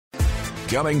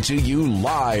Coming to you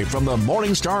live from the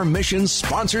Morningstar Mission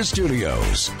sponsored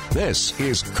studios. This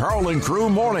is Carl and Crew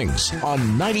Mornings on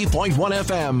 90.1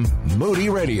 FM Moody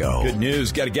Radio. Good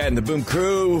news. Got a guy in the Boom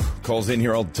Crew. Calls in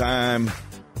here all the time.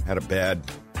 Had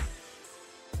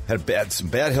some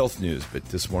bad health news, but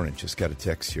this morning just got a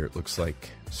text here. It looks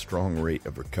like strong rate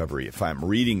of recovery. If I'm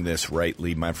reading this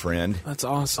rightly, my friend. That's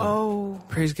awesome. Oh,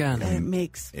 praise God. It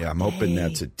makes. Yeah, I'm hoping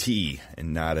that's a T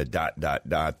and not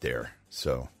a ... there.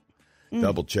 So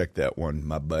double check that one,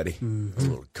 my buddy. A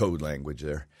little code language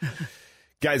there.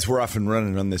 Guys, we're off and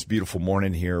running on this beautiful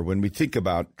morning here. When we think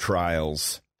about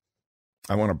trials,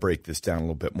 I want to break this down a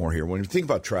little bit more here. When we think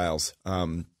about trials,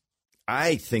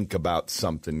 I think about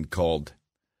something called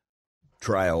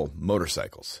trial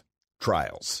motorcycles.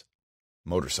 Trials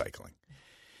motorcycling.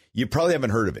 You probably haven't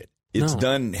heard of it. It's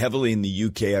done heavily in the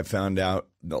UK, I found out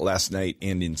last night,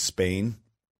 and in Spain.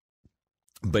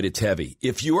 But it's heavy.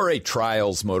 If you are a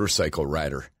trials motorcycle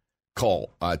rider,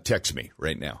 text me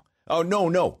right now. Oh,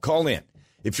 no, call in.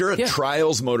 If you're a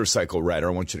trials motorcycle rider,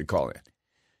 I want you to call in.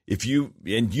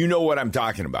 And you know what I'm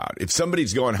talking about. If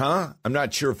somebody's going, I'm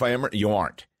not sure if I am, you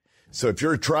aren't. So if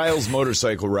you're a trials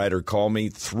motorcycle rider, call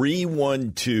me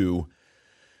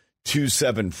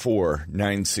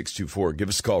 312-274-9624. Give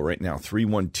us a call right now,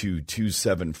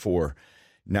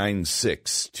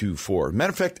 312-274-9624.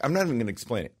 Matter of fact, I'm not even going to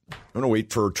explain it. I'm going to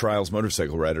wait for a trials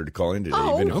motorcycle rider to call in today,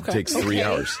 even if it takes 3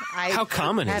 hours. How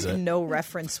common is it? I have no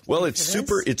reference. Well, it's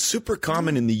super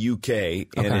common in the UK,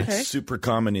 and it's super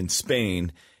common in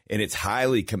Spain, and it's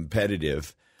highly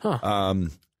competitive.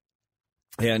 And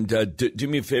do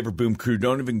me a favor, Boom Crew,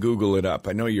 don't even Google it up.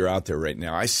 I know you're out there right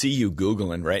now. I see you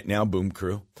Googling right now, Boom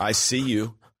Crew. I see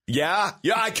you. Yeah,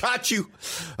 I caught you.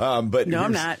 But no,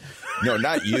 I'm not. No,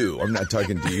 not you. I'm not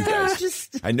talking to you guys.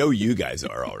 I know you guys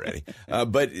are already.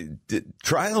 But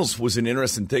trials was an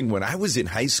interesting thing. When I was in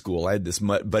high school, I had this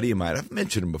buddy of mine. I've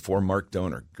mentioned him before, Mark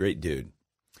Donor. Great dude.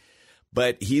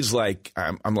 But he's like,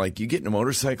 I'm like, you getting a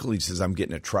motorcycle? He says, I'm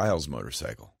getting a trials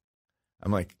motorcycle.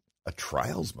 I'm like, a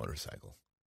trials motorcycle?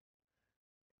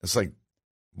 It's like,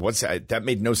 what's that? That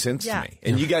made no sense to me.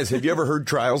 And you guys, have you ever heard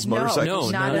trials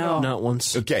motorcycles? No, not at all. Not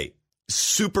once. Okay.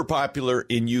 Super popular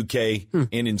in UK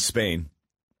and in Spain.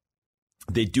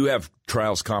 They do have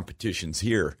trials competitions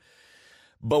here.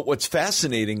 But what's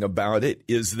fascinating about it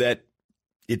is that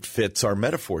it fits our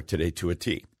metaphor today to a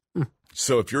T.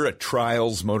 So if you're a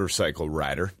trials motorcycle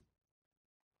rider,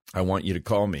 I want you to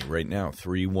call me right now,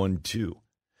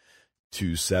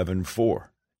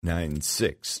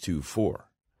 312-274-9624.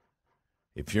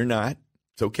 If you're not,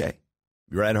 it's okay.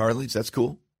 You ride Harleys, that's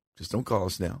cool. Just don't call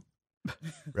us now.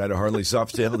 Ride a Harley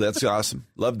Softail, that's awesome.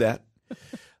 Love that.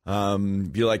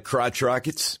 If you like crotch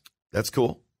rockets, that's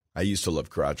cool. I used to love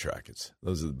crotch rockets.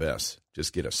 Those are the best.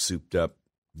 Just get a souped up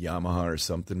Yamaha or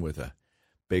something with a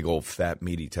big old fat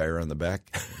meaty tire on the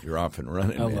back. You're off and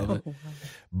running. I love it.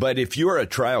 But if you are a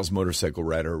trials motorcycle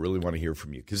rider, I really want to hear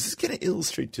from you because this is going to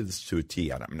illustrate this to a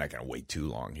T. I'm not going to wait too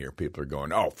long here. People are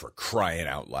going, oh, for crying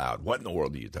out loud. What in the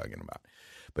world are you talking about?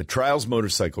 But trials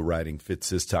motorcycle riding fits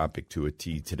this topic to a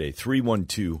T today.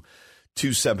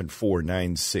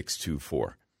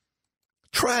 312-274-9624.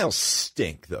 Trials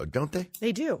stink, though, don't they?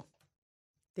 They do.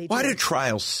 Why do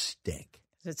trials stink?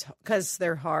 It's because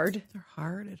they're hard. They're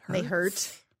hard. It hurts. They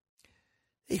hurt.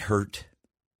 They hurt.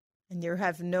 And you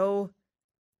have you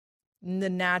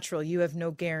have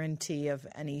no guarantee of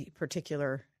any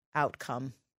particular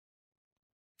outcome.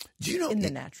 Do you know in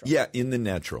the natural? Yeah, in the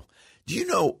natural. Do you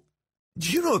know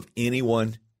of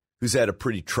anyone who's had a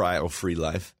pretty trial-free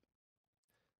life?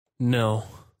 No,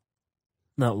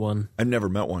 not one. I've never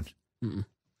met one. Mm-mm.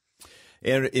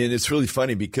 And it's really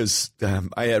funny because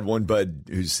I had one bud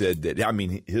who said that,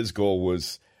 his goal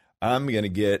was, I'm going to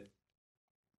get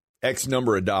X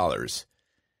number of dollars,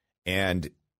 and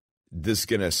this is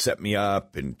going to set me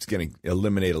up, and it's going to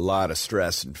eliminate a lot of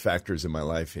stress and factors in my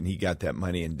life. And he got that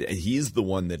money, and he's the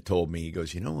one that told me, he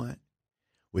goes, you know what?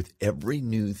 With every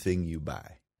new thing you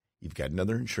buy, you've got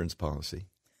another insurance policy.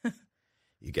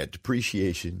 You got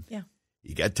depreciation. Yeah.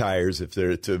 You got tires if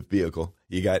it's a vehicle.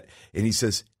 And he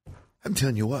says, I'm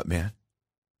telling you what, man,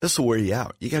 this will wear you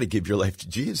out. You got to give your life to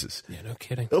Jesus. Yeah, no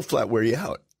kidding. They'll flat wear you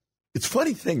out. It's a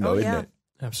funny thing, though, isn't it?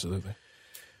 Absolutely.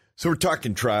 So we're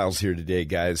talking trials here today,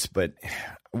 guys, but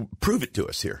prove it to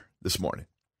us here this morning.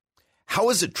 How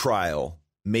has a trial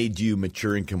made you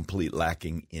mature and complete,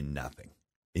 lacking in nothing?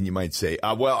 And you might say,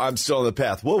 well, I'm still on the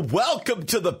path. Well, welcome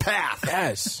to the path.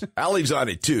 Yes. Allie's on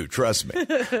it too, trust me.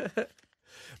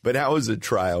 But how has a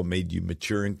trial made you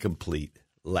mature and complete,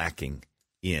 lacking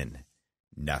in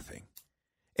nothing?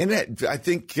 And I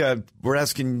think we're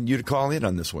asking you to call in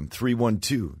on this one,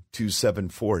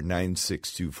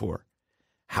 312-274-9624.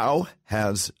 How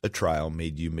has a trial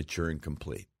made you mature and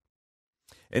complete?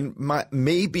 And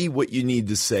maybe what you need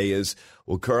to say is,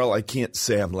 well, Carl, I can't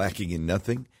say I'm lacking in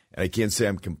nothing, and I can't say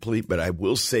I'm complete, but I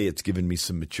will say it's given me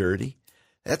some maturity.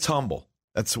 That's humble.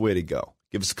 That's the way to go.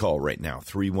 Give us a call right now,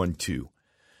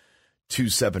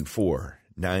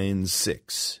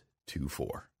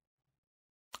 312-274-9624.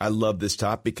 I love this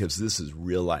topic because this is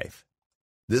real life.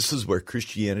 This is where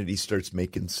Christianity starts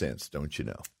making sense, don't you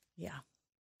know? Yeah.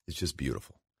 It's just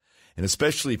beautiful. And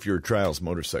especially if you're a trials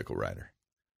motorcycle rider,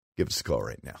 give us a call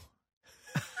right now.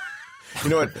 You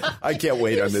know what? I can't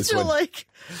wait on this one.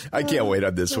 I can't wait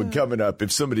on this one. Coming up, if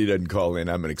somebody doesn't call in,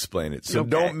 I'm going to explain it. So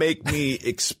Don't make me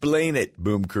explain it,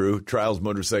 Boom Crew. Trials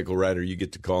motorcycle rider, you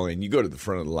get to call in. You go to the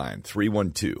front of the line,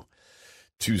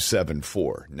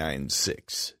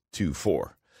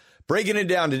 312-274-9624. Breaking it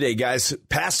down today, guys.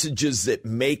 Passages that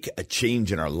make a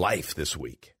change in our life this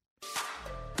week.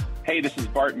 Hey, this is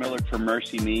Bart Millard from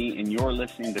Mercy Me, and you're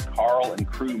listening to Carl and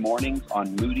Crew Mornings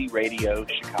on Moody Radio,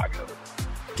 Chicago.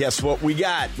 Guess what we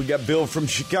got? We got Bill from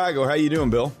Chicago. How you doing,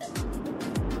 Bill?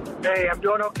 Hey, I'm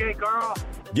doing okay, Carl.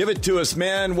 Give it to us,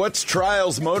 man. What's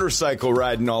trials motorcycle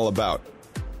riding all about?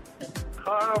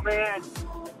 Oh, man.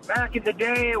 Back in the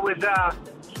day, it was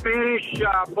Spanish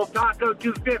Bultaco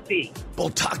 250.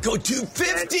 Bultaco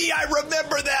 250? I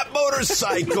remember that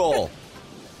motorcycle.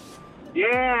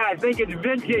 Yeah, I think it's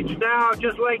vintage now,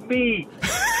 just like me.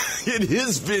 It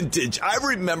is vintage. I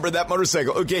remember that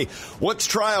motorcycle. Okay, what's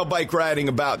trial bike riding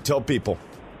about? Tell people.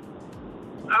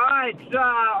 It's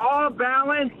all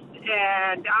balanced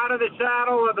and out of the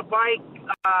saddle of the bike.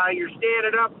 You're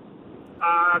standing up.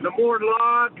 The more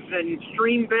logs and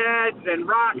stream beds and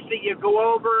rocks that you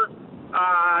go over,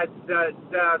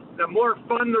 the more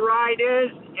fun the ride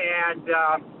is, and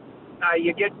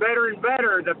you get better and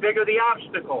better the bigger the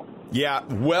obstacle. Yeah,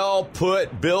 well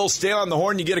put, Bill. Stay on the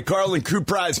horn. You get a Carl and Crew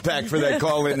prize pack for that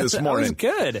call in this morning. That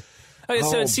was good. Okay,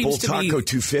 so it seems to be Bultaco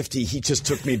 250. He just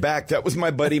took me back. That was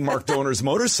my buddy Mark Doner's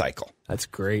motorcycle. That's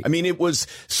great. I mean, it was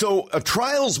so a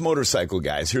trials motorcycle,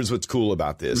 guys. Here's what's cool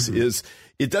about this is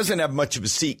it doesn't have much of a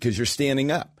seat because you're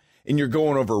standing up and you're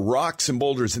going over rocks and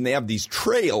boulders, and they have these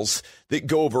trails that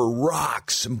go over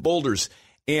rocks and boulders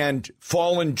and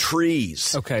fallen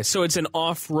trees. Okay, so it's an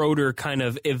off-roader kind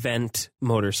of event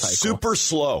motorcycle. Super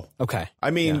slow. Okay. I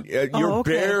mean, you're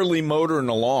barely motoring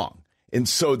along. And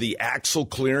so the axle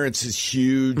clearance is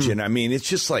huge. And I mean, it's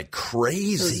just like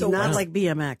crazy. So not like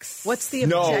BMX. What's the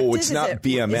objective? No, it's not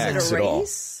BMX is it a at all.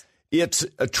 race? It's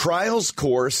a trials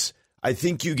course. I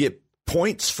think you get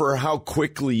points for how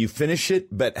quickly you finish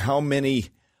it, but how many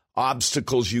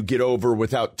obstacles you get over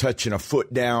without touching a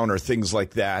foot down or things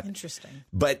like that. Interesting.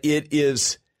 But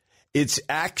it's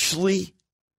actually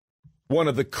one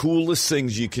of the coolest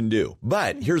things you can do.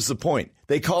 But here's the point.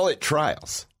 They call it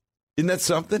trials. Isn't that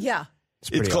something? Yeah.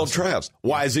 It's called trials.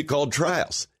 Why is it called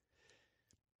trials?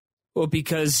 Well,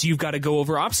 because you've got to go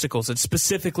over obstacles. It's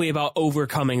specifically about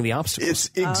overcoming the obstacles.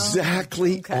 It's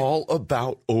exactly all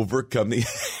about overcoming.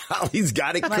 He's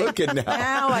got it cooking now.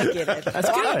 Now I get it. That's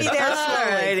good. Be there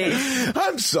slowly.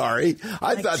 I'm sorry.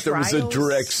 I thought there was a trials?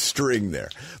 direct string there.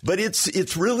 But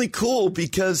it's really cool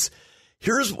because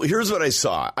here's what I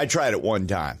saw. I tried it one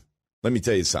time. Let me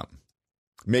tell you something.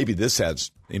 Maybe this has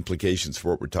implications for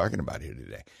what we're talking about here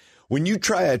today. When you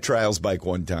try a trials bike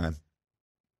one time,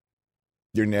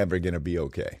 you're never going to be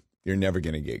okay. You're never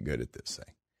going to get good at this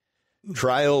thing.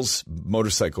 Trials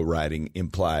motorcycle riding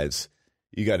implies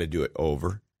you got to do it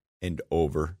over and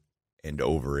over and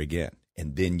over again,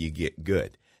 and then you get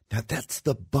good. Now, that's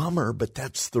the bummer, but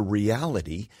that's the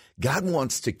reality. God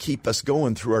wants to keep us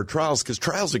going through our trials because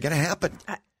trials are going to happen.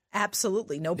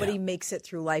 Absolutely. Nobody makes it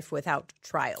through life without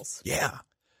trials. Yeah.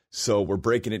 So we're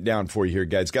breaking it down for you here,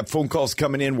 guys. Got phone calls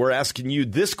coming in. We're asking you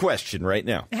this question right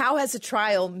now. How has a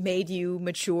trial made you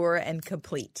mature and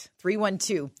complete?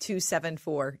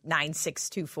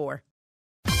 312-274-9624.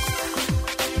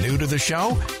 New to the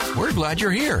show? We're glad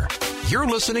you're here. You're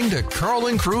listening to Carl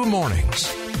and Crew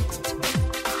Mornings.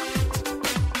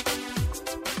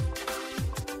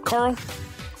 Carl,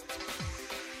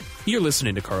 you're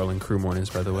listening to Carl and Crew Mornings,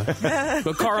 by the way.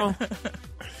 But Carl,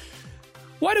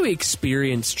 why do we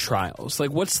experience trials?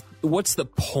 Like, what's the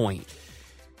point?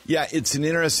 Yeah, it's an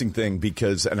interesting thing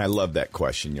because, and I love that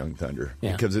question, Young Thunder,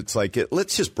 because it's like,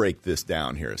 let's just break this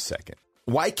down here a second.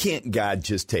 Why can't God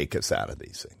just take us out of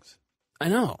these things? I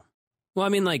know. Well, I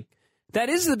mean, like, that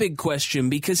is the big question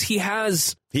because he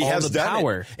has all the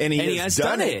power. And he has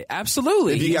done it.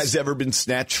 Absolutely. Have you guys ever been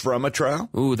snatched from a trial?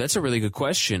 Ooh, that's a really good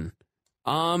question.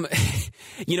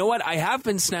 You know what? I have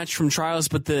been snatched from trials,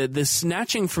 but the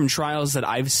snatching from trials that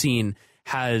I've seen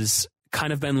has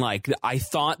kind of been like, I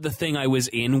thought the thing I was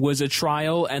in was a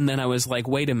trial, and then I was like,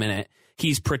 wait a minute,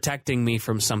 he's protecting me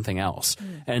from something else.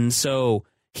 And so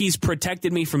he's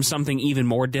protected me from something even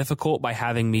more difficult by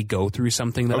having me go through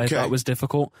something that I thought was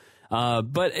difficult.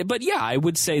 But yeah, I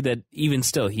would say that even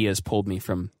still, he has pulled me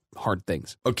from hard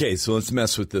things. Okay, so let's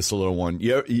mess with this a little one.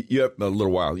 You a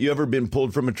little while. You ever been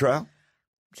pulled from a trial?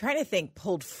 I'm trying to think.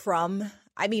 Pulled from?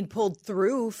 I mean, pulled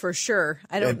through for sure.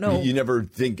 I don't know. You don't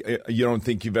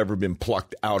think you've ever been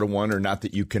plucked out of one, or not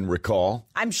that you can recall?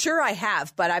 I'm sure I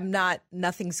have, but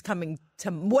nothing's coming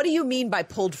to. What do you mean by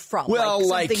pulled from? Well,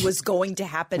 something was going to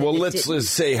happen. Well, and let's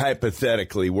say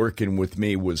hypothetically, working with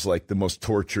me was like the most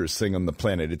torturous thing on the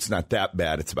planet. It's not that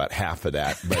bad. It's about half of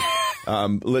that, but.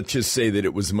 Let's just say that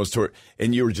it was the most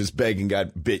and you were just begging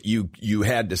God, you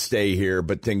had to stay here,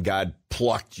 but then God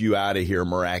plucked you out of here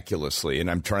miraculously. And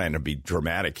I'm trying to be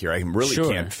dramatic here. I really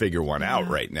can't figure one out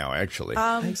right now, actually.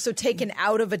 So taken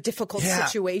out of a difficult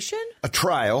situation? A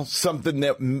trial, something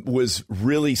that was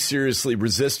really seriously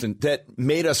resistant that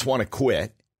made us want to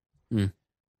quit.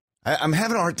 I'm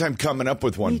having a hard time coming up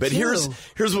with one, but here's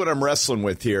what I'm wrestling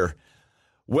with here.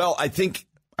 Well, I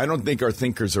don't think our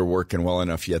thinkers are working well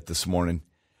enough yet this morning,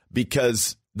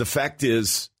 because the fact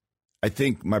is, I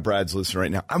think my bride's listening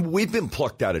right now. We've been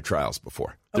plucked out of trials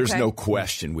before. There's no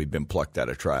question we've been plucked out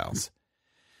of trials.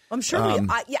 I'm sure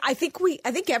I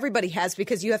think everybody has,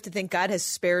 because you have to think God has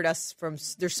spared us from.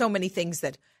 There's so many things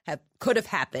that could have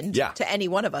happened to any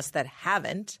one of us that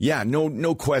haven't. Yeah,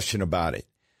 no question about it.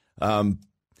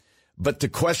 But the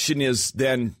question is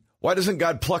then, why doesn't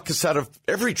God pluck us out of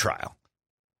every trial?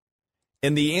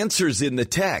 And the answer's in the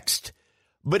text,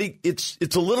 but it's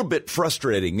a little bit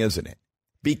frustrating, isn't it?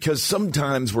 Because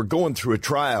sometimes we're going through a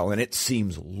trial and it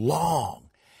seems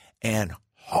long and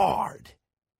hard,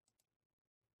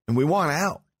 and we want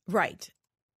out. Right.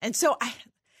 And so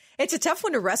it's a tough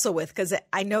one to wrestle with, because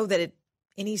I know that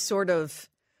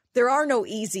there are no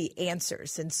easy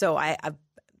answers. And so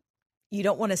you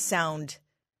don't want to sound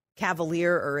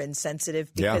cavalier or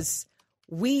insensitive, because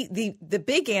the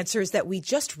big answer is that we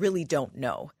just really don't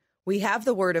know. We have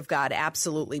the Word of God,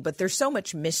 absolutely, but there's so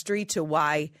much mystery to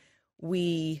why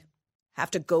we have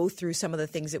to go through some of the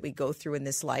things that we go through in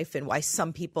this life, and why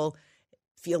some people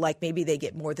feel like maybe they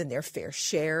get more than their fair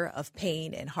share of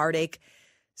pain and heartache.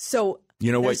 So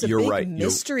you know what? You're right.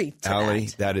 Mystery to Allie,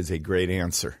 that is a great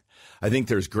answer. I think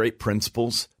there's great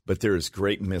principles, but there is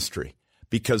great mystery,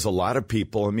 because a lot of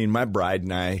people, my bride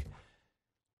and I,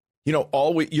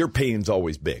 your pain's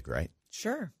always big, right?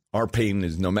 Sure. Our pain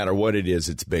is, no matter what it is,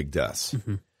 it's big to us.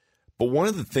 Mm-hmm. But one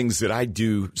of the things that I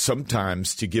do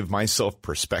sometimes to give myself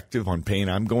perspective on pain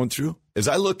I'm going through is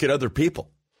I look at other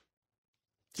people.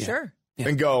 Sure.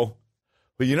 And go,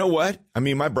 well, you know what?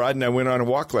 My bride and I went on a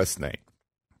walk last night,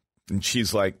 and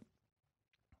she's like,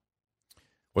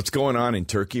 what's going on in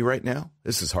Turkey right now?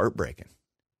 This is heartbreaking.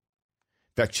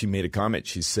 In fact, she made a comment.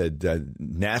 She said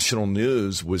national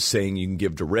news was saying you can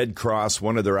give to Red Cross,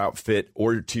 one of their outfit,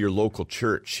 or to your local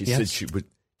church. She said she would.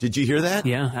 Did you hear that?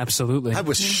 Yeah, absolutely.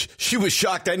 She was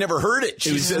shocked. I never heard it.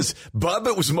 She says, Bub,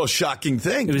 it was the most shocking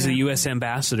thing. It was the U.S.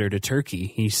 ambassador to Turkey.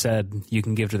 He said you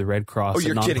can give to the Red Cross, a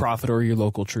nonprofit, or your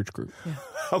local church group. Yeah.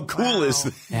 How cool is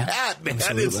that, man?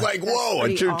 Absolutely. It's like, whoa,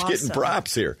 a church getting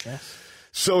props here. Yes.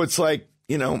 So it's like,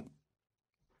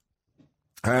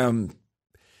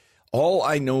 all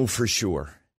I know for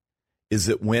sure is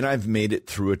that when I've made it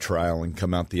through a trial and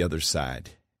come out the other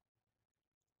side,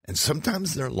 and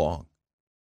sometimes they're long.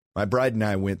 My bride and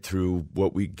I went through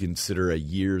what we consider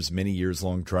many years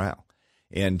long trial.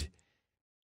 And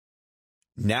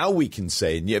now we can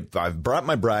say, and if I've brought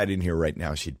my bride in here right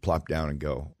now, she'd plop down and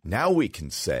go, now we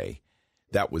can say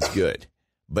that was good.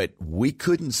 But we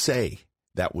couldn't say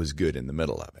that was good in the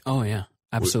middle of it. Oh, yeah,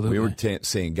 absolutely. We were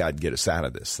saying, God, get us out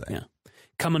of this thing. Yeah.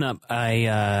 Coming up,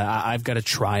 I've got a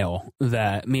trial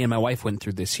that me and my wife went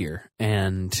through this year,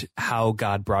 and how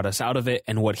God brought us out of it,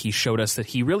 and what He showed us that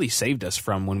He really saved us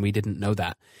from when we didn't know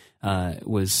that.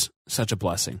 Was such a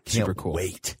blessing. Super cool.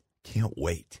 Can't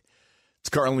wait. It's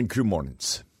Carl and Crew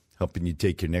Mornings, helping you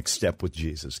take your next step with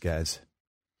Jesus, guys.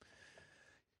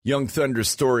 Young Thunder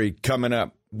story coming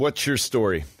up. What's your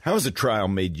story? How has a trial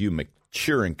made you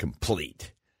mature and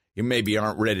complete? You maybe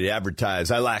aren't ready to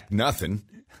advertise. I lack nothing.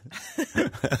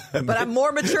 But I'm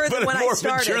more mature than when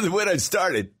I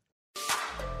started.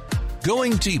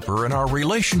 Going deeper in our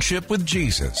relationship with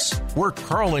Jesus. We're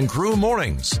Carl and Crew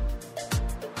Mornings.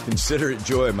 Consider it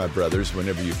joy, my brothers,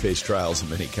 whenever you face trials of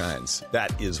many kinds.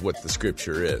 That is what the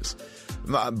scripture is.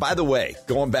 By the way,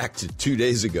 going back to 2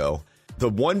 days ago, The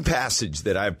one passage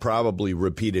that I've probably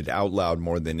repeated out loud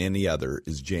more than any other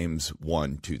is James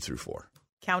 1:2-4.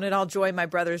 Count it all joy, my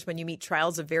brothers, when you meet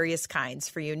trials of various kinds,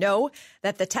 for you know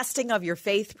that the testing of your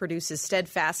faith produces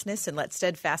steadfastness, and let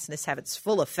steadfastness have its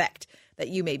full effect, that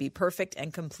you may be perfect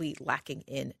and complete, lacking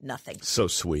in nothing. So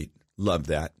sweet. Love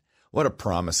that. What a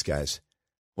promise, guys.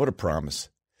 What a promise.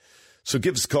 So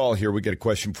give us a call here. We got a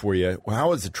question for you.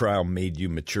 How has the trial made you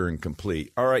mature and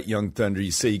complete? All right, Young Thunder, you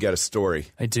say you got a story.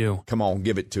 I do. Come on,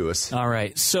 give it to us. All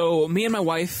right. So me and my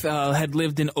wife had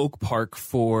lived in Oak Park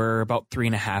for about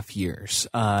 3.5 years.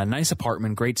 Nice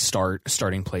apartment, great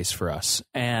starting place for us.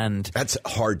 And that's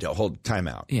hard to hold time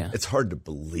out. Yeah. It's hard to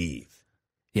believe.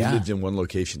 Yeah. You lived in one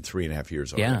location 3.5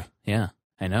 years already. Yeah.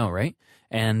 I know, right?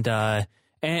 And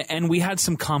we had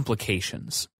some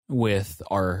complications with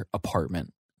our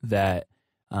apartment that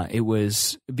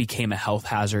it became a health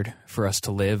hazard for us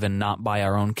to live, and not by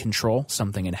our own control.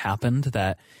 Something had happened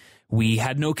that we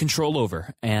had no control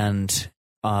over, and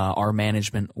our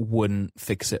management wouldn't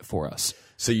fix it for us.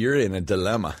 So you're in a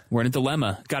dilemma. We're in a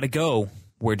dilemma. Got to go.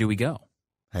 Where do we go?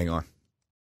 Hang on.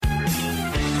 Our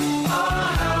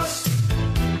house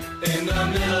in the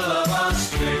middle of our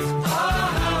street. Our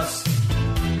house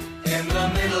in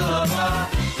the middle of our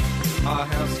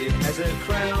house. It has a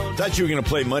crown. Thought you were going to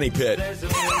play Money Pit.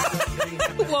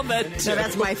 Love that too. No,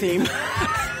 that's my theme.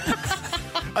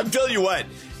 I'm telling you what.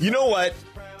 You know what?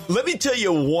 Let me tell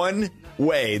you one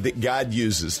way that God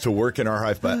uses to work in our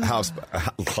life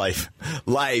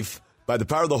by the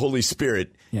power of the Holy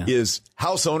Spirit is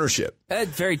house ownership.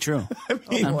 Very true. I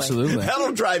mean, absolutely.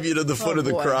 That'll drive you to the foot of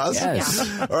the cross.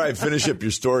 Yes. All right, finish up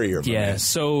your story here. Yeah.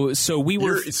 So we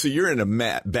were. You're in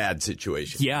a bad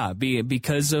situation. Yeah,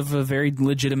 because of a very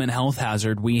legitimate health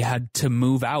hazard, we had to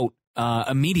move out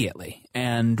immediately,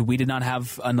 and we did not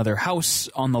have another house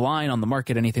on the line, on the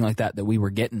market, anything like that we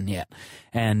were getting yet,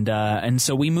 and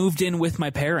so we moved in with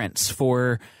my parents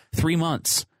for 3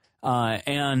 months,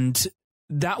 and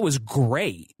that was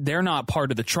great. They're not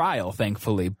part of the trial,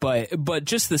 thankfully, but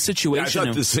just the situation. I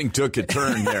thought this thing took a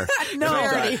turn there. No,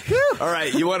 all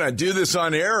right, you want to do this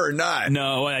on air or not?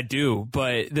 No, I do,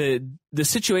 but the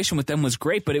situation with them was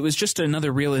great, but it was just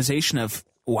another realization of,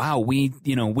 wow, we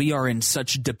are in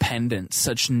such dependence,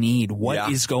 such need.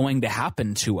 What is going to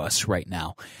happen to us right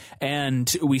now?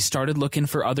 And we started looking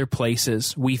for other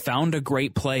places. We found a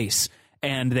great place,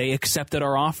 and they accepted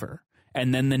our offer.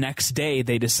 And then the next day,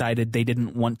 they decided they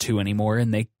didn't want to anymore,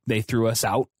 and they threw us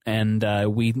out, and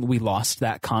we lost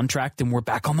that contract, and we're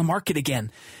back on the market again.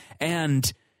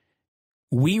 And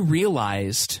we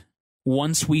realized,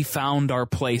 once we found our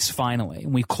place finally,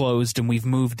 and we closed, and we've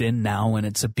moved in now, and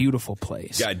it's a beautiful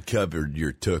place. God covered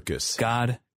your tuchus.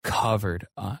 God covered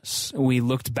us. We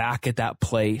looked back at that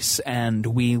place, and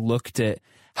we looked at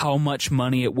how much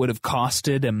money it would have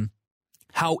costed, and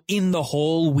how in the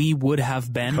hole we would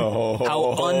have been,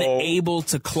 how unable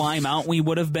to climb out we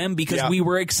would have been, because we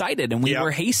were excited and we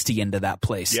were hasty into that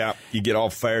place. Yeah, you get all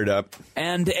fired up.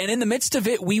 And in the midst of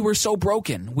it, we were so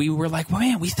broken. We were like,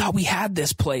 man, we thought we had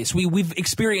this place. We've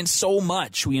experienced so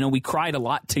much. We cried a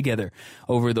lot together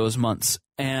over those months.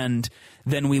 And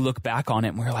then we look back on it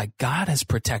and we're like, God has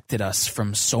protected us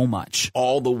from so much.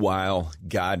 All the while,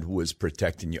 God was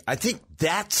protecting you. I think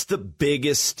that's the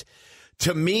biggest,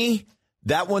 to me,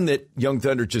 that one that Young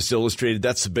Thunder just illustrated,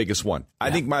 that's the biggest one. Yeah.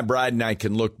 I think my bride and I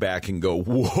can look back and go,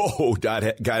 whoa,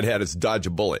 God had us dodge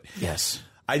a bullet. Yes.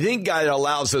 I think God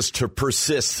allows us to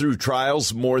persist through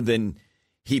trials more than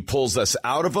he pulls us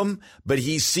out of them, but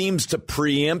he seems to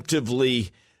preemptively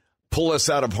pull us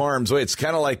out of harm's way. It's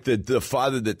kind of like the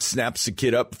father that snaps the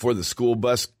kid up before the school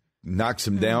bus knocks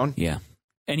him down. Yeah.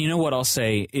 And you know what I'll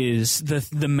say is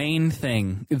the main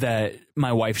thing that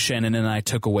my wife Shannon and I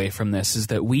took away from this is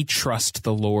that we trust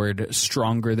the Lord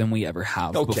stronger than we ever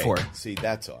have before. See,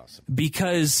 that's awesome.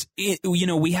 Because,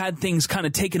 we had things kind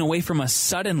of taken away from us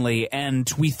suddenly,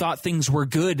 and we thought things were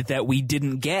good that we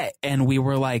didn't get. And we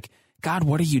were like, God,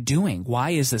 what are you doing?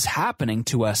 Why is this happening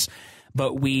to us?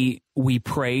 But we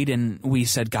prayed and we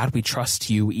said, God, we trust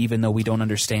you even though we don't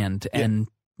understand. Yeah. And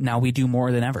now we do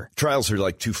more than ever. Trials are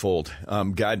like twofold.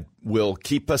 God will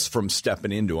keep us from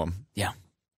stepping into them. Yeah.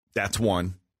 That's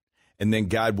one. And then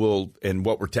God will, and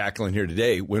what we're tackling here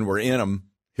today, when we're in them,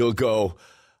 he'll go,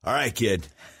 all right, kid,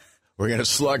 we're going to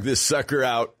slug this sucker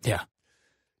out. Yeah.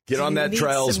 Get on that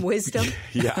trials. Some wisdom.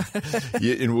 Yeah.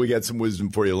 And we got some wisdom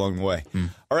for you along the way.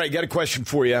 All right, got a question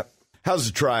for you. How's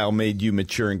the trial made you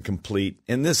mature and complete?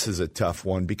 And this is a tough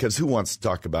one because who wants to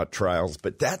talk about trials?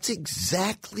 But that's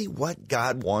exactly what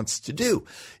God wants to do.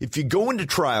 If you go into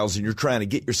trials and you're trying to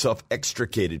get yourself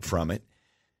extricated from it,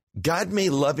 God may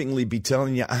lovingly be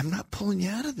telling you, I'm not pulling you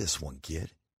out of this one,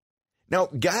 kid. Now,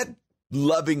 God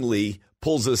lovingly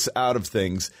pulls us out of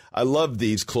things. I love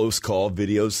these close call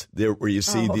videos there where you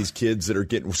see these kids that are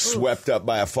getting swept up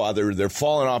by a father. They're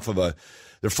falling off of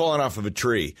a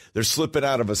tree. They're slipping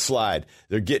out of a slide.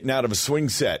 They're getting out of a swing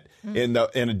set. And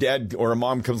a dad or a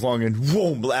mom comes along and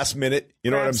boom, last minute. You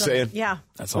know what I'm saying? Yeah.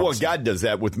 That's awesome. Well, God does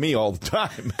that with me all the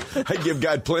time. I give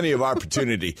God plenty of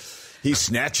opportunity. He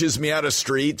snatches me out of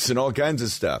streets and all kinds of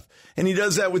stuff. And he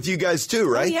does that with you guys too,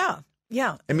 right? Oh, yeah.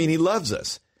 Yeah. I mean, he loves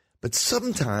us. But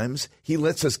sometimes he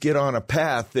lets us get on a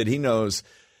path that he knows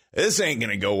this ain't going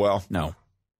to go well. No.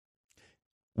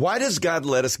 Why does God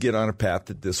let us get on a path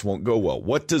that this won't go well?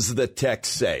 What does the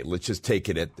text say? Let's just take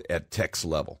it at text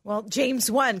level. Well,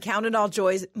 James 1, count it all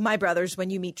joys, my brothers,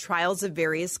 when you meet trials of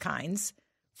various kinds.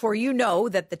 For you know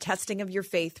that the testing of your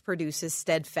faith produces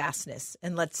steadfastness,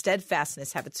 and let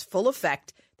steadfastness have its full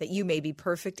effect, that you may be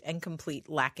perfect and complete,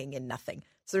 lacking in nothing.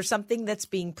 So there's something that's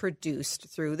being produced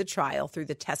through the trial, through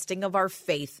the testing of our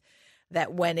faith,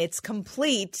 that when it's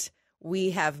complete, we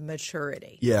have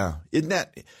maturity. Yeah.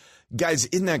 Guys,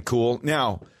 isn't that cool?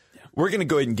 Now, we're going to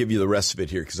go ahead and give you the rest of it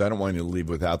here because I don't want you to leave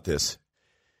without this.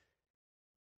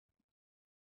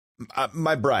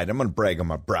 My bride, I'm going to brag on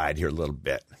my bride here a little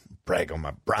bit. Brag on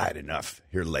my bride enough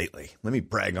here lately. Let me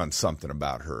brag on something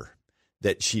about her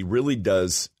that she really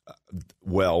does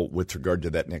well with regard to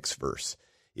that next verse.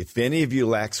 If any of you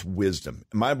lacks wisdom,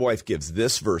 my wife gives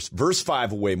this verse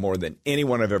 5 away more than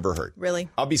anyone I've ever heard. Really?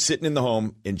 I'll be sitting in the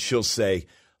home and she'll say,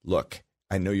 look,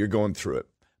 I know you're going through it,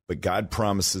 but God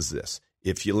promises this.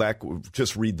 If you lack,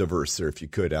 just read the verse there if you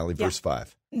could, Allie, verse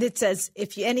 5. It says,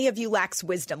 if any of you lacks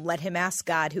wisdom, let him ask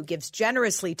God, who gives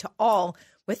generously to all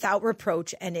without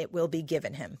reproach, and it will be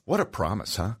given him. What a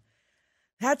promise, huh?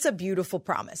 That's a beautiful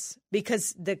promise,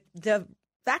 because the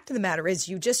fact of the matter is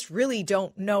you just really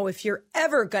don't know if you're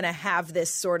ever going to have this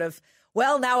sort of,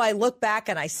 well, now I look back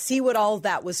and I see what all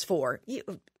that was for.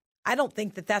 I don't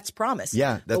think that that's promised.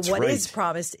 Yeah, that's right. But what right. is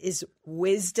promised is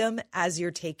wisdom as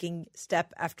you're taking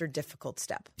step after difficult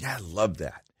step. Yeah, I love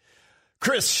that.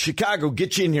 Chris, Chicago,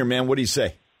 get you in here, man. What do you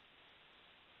say?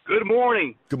 Good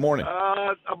morning. Good morning.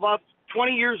 About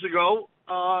 20 years ago,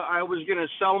 I was going to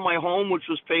sell my home, which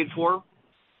was paid for,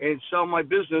 and sell my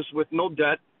business with no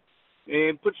debt,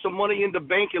 and put some money in the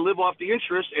bank and live off the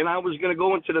interest, and I was going to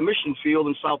go into the mission field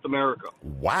in South America.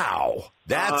 Wow.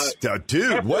 That's, dude,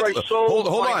 after what? I sold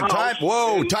Hold my on.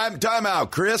 house Time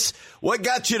out, Chris. What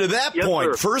got you to that Yes,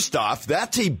 point? sir. First off,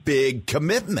 that's a big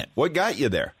commitment. What got you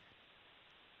there?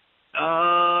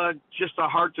 Just a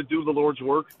heart to do the Lord's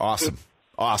work. Awesome.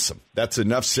 That's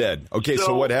enough said. Okay,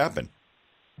 so what happened?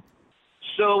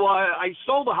 So I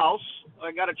sold the house.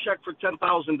 I got a check for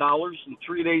 $10,000, and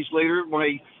 3 days later,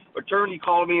 my attorney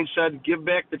called me and said, give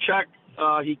back the check.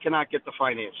 He cannot get the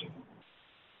financing.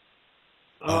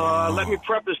 Let me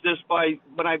preface this by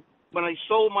when I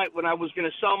was going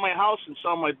to sell my house and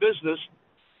sell my business,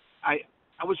 I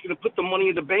was going to put the money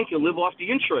in the bank and live off the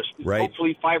interest, right.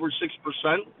 Hopefully 5 or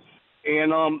 6%.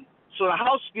 And so the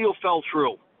house deal fell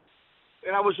through,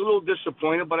 and I was a little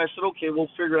disappointed. But I said, okay, we'll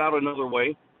figure it out another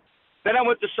way. Then I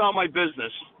went to sell my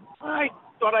business. I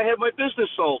thought I had my business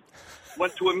sold.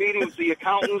 Went to a meeting with the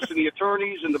accountants and the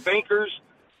attorneys and the bankers,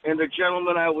 and the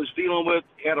gentleman I was dealing with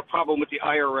had a problem with the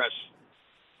IRS.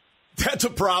 That's a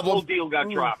The problem. whole deal got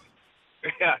dropped.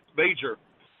 Yeah, major.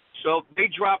 So they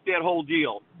dropped that whole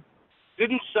deal.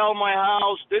 Didn't sell my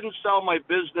house, didn't sell my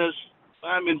business.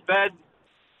 I'm in bed,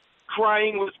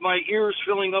 crying with my ears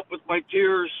filling up with my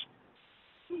tears,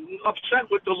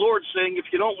 upset with the Lord, saying, if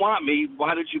you don't want me,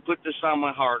 why did you put this on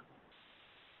my heart?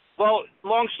 Well,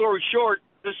 long story short,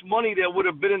 this money that would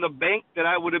have been in the bank that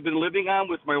I would have been living on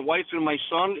with my wife and my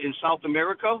son in South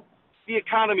America, the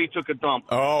economy took a dump.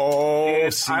 Oh,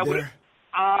 And see I there?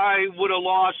 would have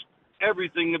lost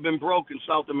everything that had been broke in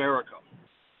South America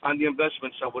on the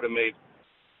investments I would have made.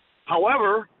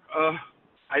 However,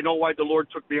 I know why the Lord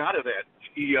took me out of that.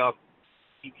 He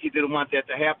didn't want that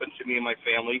to happen to me and my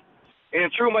family.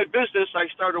 And through my business, I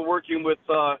started working with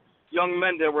young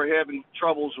men that were having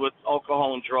troubles with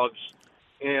alcohol and drugs.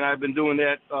 And I've been doing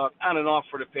that on and off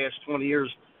for the past 20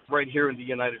 years right here in the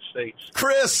United States.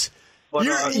 Chris, But,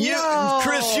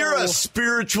 Chris, you're a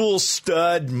spiritual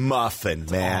stud muffin,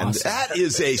 man. Awesome. That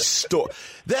is a story.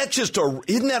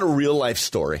 Isn't that a real life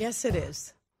story? Yes, it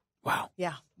is. Wow.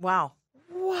 Yeah. Wow.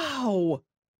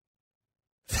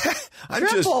 I'm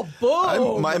Triple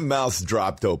boom. my mouth's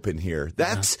dropped open here.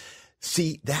 That's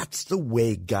the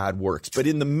way God works. But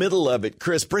in the middle of it,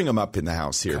 Chris, bring him up in the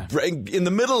house here. Okay. In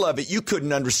the middle of it, you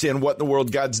couldn't understand what in the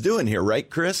world God's doing here, right,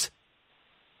 Chris?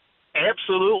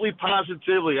 Absolutely,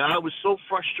 positively. I was so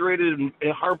frustrated and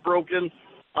heartbroken.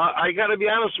 I got to be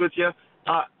honest with you.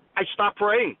 I I stopped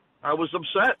praying. I was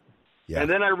upset. Yeah. And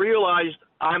then I realized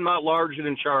I'm not large and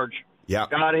in charge. Yeah.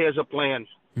 God has a plan.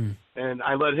 And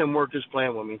I let him work his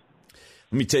plan with me.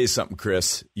 Let me tell you something,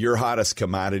 Chris. Your hottest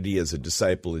commodity as a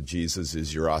disciple of Jesus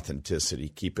is your authenticity.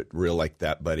 Keep it real like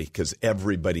that, buddy, because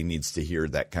everybody needs to hear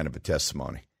that kind of a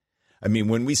testimony. I mean,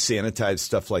 when we sanitize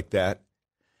stuff like that,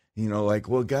 like,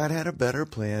 well, God had a better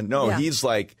plan. No, he's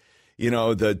like,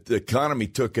 the economy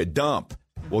took a dump.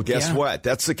 Well, guess what?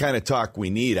 That's the kind of talk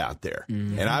we need out there.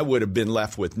 Mm-hmm. And I would have been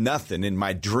left with nothing, and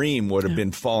my dream would have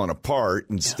been falling apart.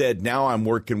 Instead, now I'm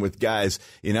working with guys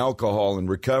in alcohol and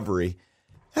recovery.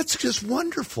 That's just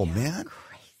wonderful, man.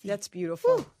 Crazy. That's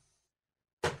beautiful.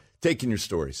 Woo. Taking your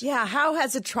stories. Yeah. How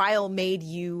has a trial made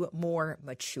you more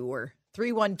mature?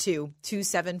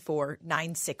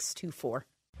 312-274-9624.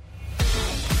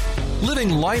 Living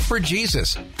life for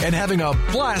Jesus and having a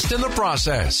blast in the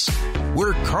process.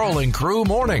 We're Carl and Crew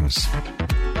Mornings.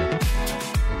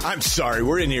 I'm sorry,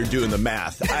 we're in here doing the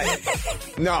math.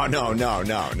 No. I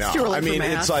mean,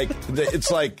 it's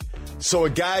like, so a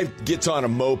guy gets on a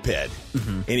moped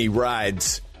and he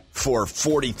rides for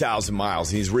 40,000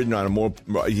 miles. And he's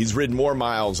ridden more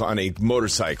miles on a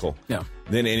motorcycle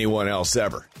than anyone else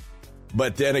ever.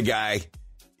 But then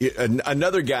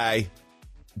another guy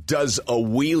does a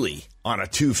wheelie on a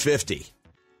 250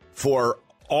 for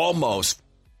almost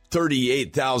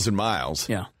 38,000 miles.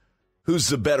 Yeah. Who's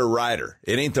the better rider?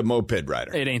 It ain't the moped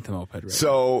rider. It ain't the moped rider.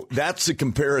 So that's a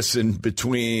comparison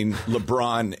between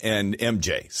LeBron and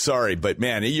MJ. Sorry, but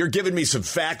man, you're giving me some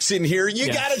facts in here.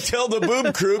 You got to tell the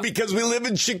Boom Crew because we live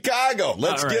in Chicago.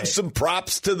 Let's give some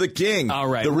props to the king. All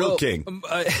right. The real king.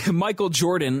 Michael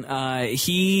Jordan,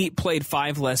 he played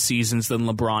 5 less seasons than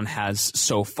LeBron has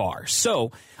so far.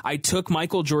 So I took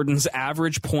Michael Jordan's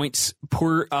average points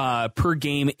per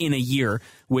game in a year,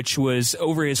 which was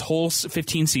over his whole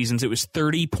 15 seasons. It was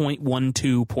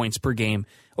 30.12 points per game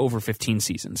over 15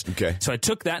 seasons. Okay. So I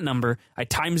took that number, I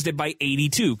times it by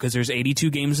 82 because there's 82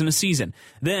 games in a season.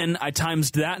 Then I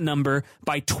times that number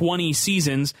by 20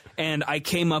 seasons, and I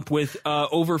came up with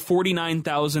over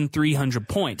 49,300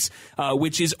 points,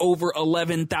 which is over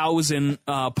 11,000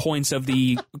 points of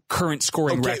the current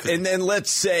scoring record. And then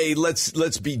let's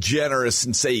be generous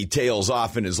and say he tails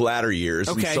off in his latter years.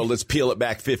 Okay. And so let's peel it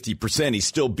back 50%. He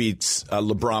still beats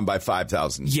LeBron by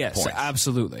 5,000 Yes, points.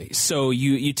 Absolutely. So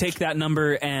you take that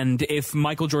number, and if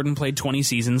Michael Jordan played 20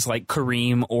 seasons like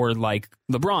Kareem or like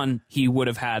LeBron, he would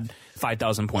have had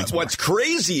 5,000 points. What's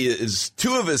crazy is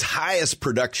 2 of his highest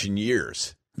production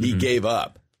years he gave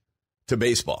up to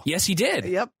baseball. Yes, he did.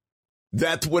 Yep.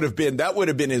 That would have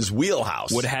been his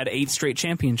wheelhouse. Would have had 8 straight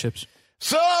championships.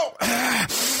 So,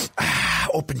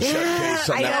 open shut case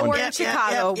on I that know one. we're in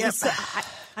Chicago.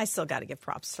 I still got to give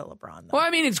props to LeBron, though. Well, I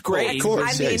mean, it's great. Of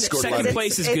course. I mean, second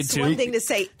place is good, it's too. one thing to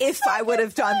say, if I would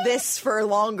have done this for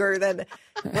longer, then,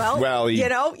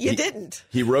 you didn't.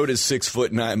 He rode his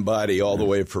 6'9" body all the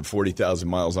way for 40,000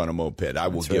 miles on a moped. I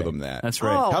will give him that. That's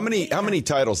right. Oh, How many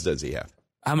titles does he have?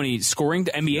 How many scoring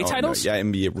NBA titles? No, yeah,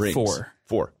 NBA rings.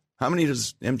 4. How many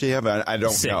does MJ have? I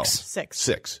don't 6. know.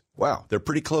 6. Wow, they're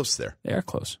pretty close there. They are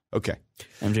close. Okay.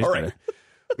 MJ's all right.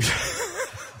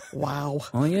 Wow.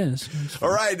 Well, he is. All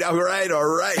right. Okay, we're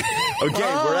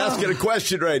asking a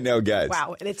question right now, guys.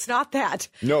 Wow, and it's not that.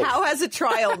 No. How has a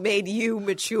trial made you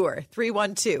mature?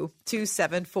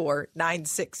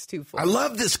 312-274-9624. I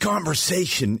love this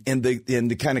conversation and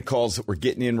the kind of calls that we're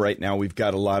getting in right now. We've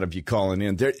got a lot of you calling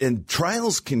in there, and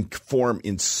trials can form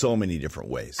in so many different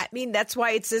ways. I mean, that's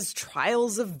why it says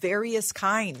trials of various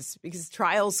kinds, because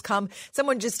trials come.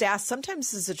 Someone just asked,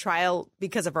 sometimes it's a trial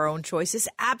because of our own choices.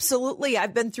 Absolutely.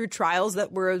 I've been through trials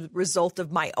that were a result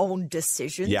of my own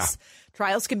decisions. Yeah.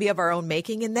 Trials can be of our own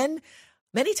making. And then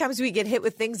many times we get hit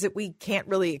with things that we can't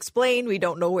really explain. We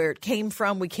don't know where it came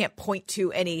from. We can't point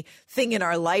to anything in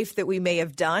our life that we may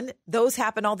have done. Those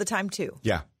happen all the time, too.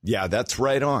 Yeah, that's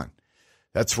right on.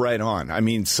 I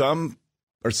mean, some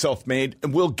are self-made.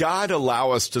 Will God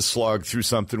allow us to slog through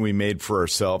something we made for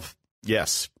ourselves?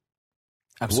 Yes.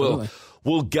 Absolutely.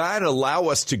 Will God allow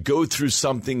us to go through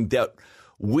something that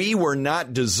we were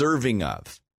not deserving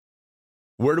of?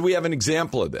 Where do we have an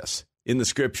example of this in the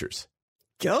scriptures?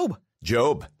 Job.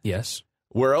 Yes.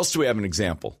 Where else do we have an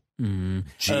example?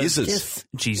 Jesus.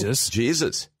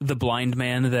 Jesus. The blind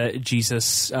man that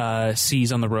Jesus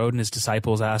sees on the road, and his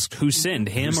disciples asked, who sinned,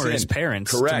 him or his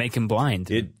parents, Correct. to make him blind?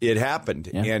 It happened.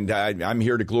 Yeah. And I'm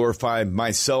here to glorify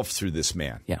myself through this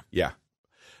man. Yeah.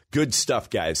 Good stuff,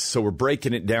 guys. So we're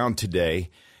breaking it down today,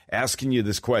 asking you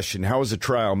this question. How has a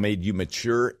trial made you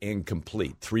mature and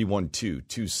complete?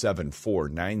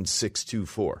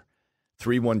 312-274-9624.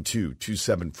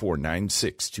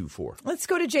 312-274-9624. Let's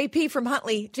go to JP from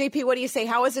Huntley. JP, what do you say?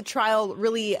 How has a trial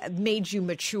really made you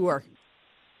mature?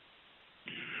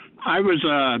 I was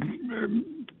a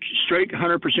straight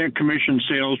 100% commission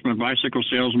salesman, bicycle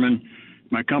salesman.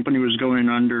 My company was going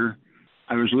under.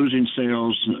 I was losing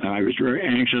sales. I was very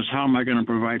anxious. How am I going to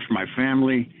provide for my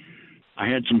family? I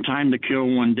had some time to kill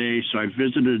one day, so I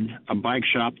visited a bike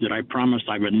shop that I promised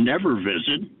I would never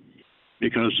visit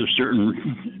because of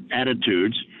certain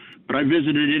attitudes. But I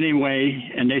visited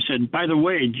anyway, and they said, by the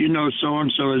way, do you know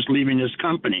so-and-so is leaving this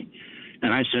company?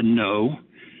 And I said, no.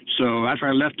 So after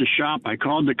I left the shop, I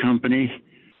called the company,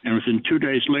 and within 2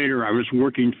 days later, I was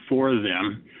working for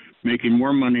them, making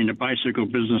more money in the bicycle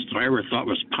business than I ever thought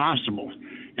was possible.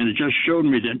 And it just showed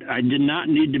me that I did not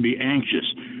need to be anxious.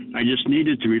 I just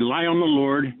needed to rely on the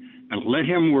Lord and let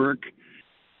him work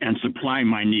and supply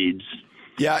my needs.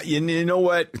 Yeah, you know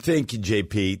what? Thank you,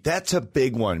 JP. That's a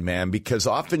big one, man, because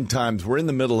oftentimes we're in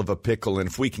the middle of a pickle, and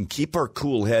if we can keep our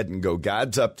cool head and go,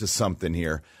 God's up to something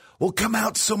here, we'll come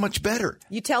out so much better.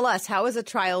 You tell us, how has a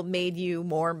trial made you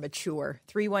more mature?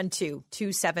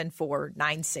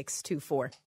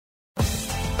 312-274-9624.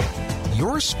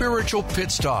 Your spiritual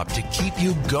pit stop to keep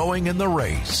you going in the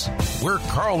race. We're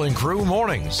Carl and Crew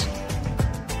Mornings.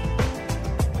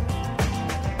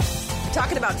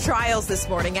 Talking about trials this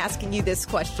morning, asking you this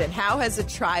question. How has a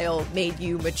trial made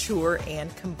you mature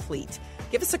and complete?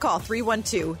 Give us a call,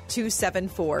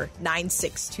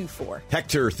 312-274-9624.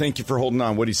 Hector, thank you for holding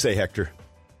on. What do you say, Hector?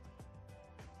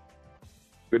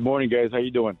 Good morning, guys. How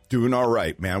you doing? Doing all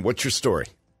right, man. What's your story?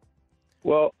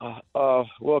 Well, a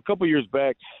couple years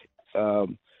back,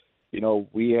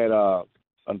 we had a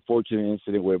unfortunate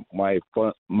incident where my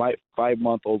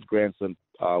 5-month-old grandson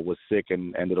was sick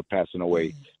and ended up passing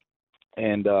away.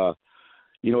 And,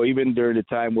 even during the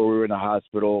time where we were in the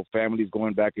hospital, families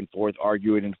going back and forth,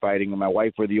 arguing and fighting, and my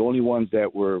wife were the only ones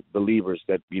that were believers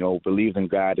that, believed in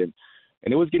God. And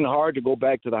it was getting hard to go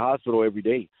back to the hospital every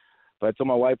day. But I told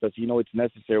my wife, I said, it's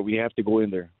necessary. We have to go in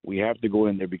there. We have to go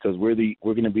in there because we're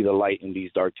going to be the light in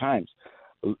these dark times.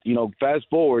 Fast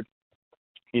forward,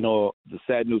 the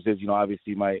sad news is,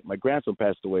 obviously my grandson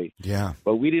passed away. Yeah.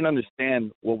 But we didn't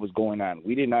understand what was going on.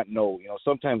 We did not know.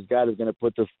 Sometimes God is going to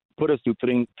put us through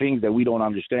things that we don't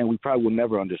understand. We probably will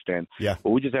never understand. Yeah.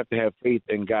 But we just have to have faith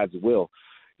in God's will,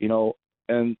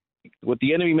 and what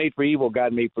the enemy made for evil,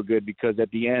 God made for good, because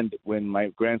at the end, when my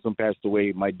grandson passed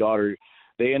away, my daughter,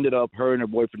 her and her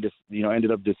boyfriend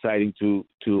ended up deciding to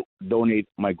donate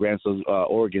my grandson's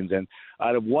organs. And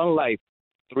out of one life,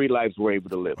 3 lives were able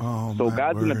to live. Oh, so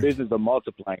God's word. in the business of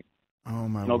multiplying. Oh,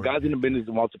 my word. God's in the business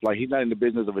of multiplying. He's not in the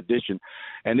business of addition.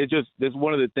 And this is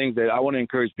one of the things that I want to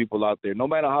encourage people out there. No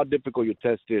matter how difficult your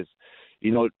test is,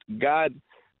 God,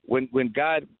 when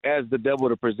God asked the devil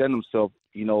to present himself,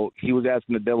 he was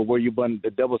asking the devil, where you been? The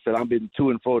devil said, I'm been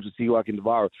to and fro to see who I can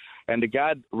devour. And the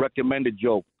God recommended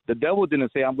Job. The devil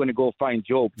didn't say, I'm going to go find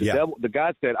Job. The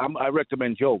God said, I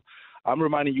recommend Job. I'm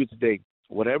reminding you today,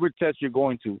 whatever test you're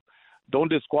going to, don't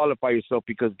disqualify yourself,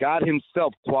 because God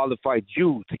himself qualified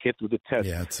you to get through the test.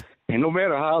 Yeah, and no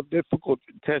matter how difficult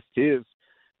the test is,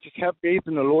 just have faith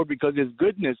in the Lord, because his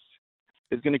goodness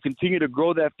is going to continue to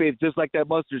grow that faith, just like that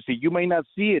mustard seed. You may not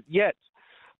see it yet,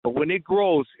 but when it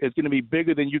grows, it's going to be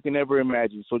bigger than you can ever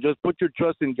imagine. So just put your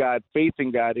trust in God, faith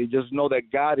in God, and just know that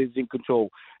God is in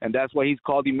control. And that's why he's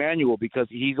called Emmanuel, because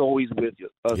he's always with you.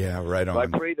 Yeah, right on. So I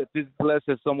pray that this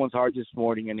blesses someone's heart this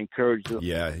morning and encourages them.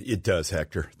 Yeah, it does,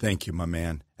 Hector. Thank you, my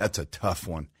man. That's a tough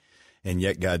one. And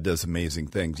yet God does amazing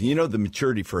things. The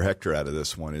maturity for Hector out of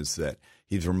this one is that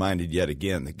he's reminded yet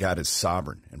again that God is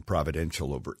sovereign and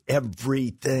providential over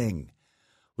everything.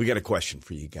 We got a question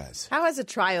for you guys. How has a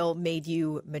trial made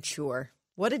you mature?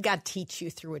 What did God teach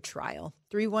you through a trial?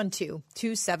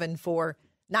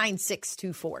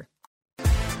 312-274-9624.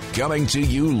 Coming to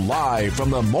you live from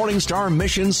the Morningstar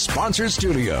Mission sponsored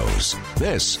studios.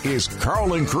 This is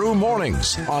Carl and Crew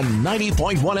Mornings on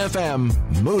 90.1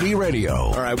 FM, Moody Radio.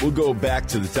 All right, we'll go back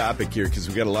to the topic here because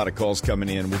we got a lot of calls coming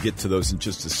in. We'll get to those in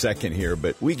just a second here.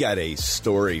 But we got a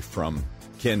story from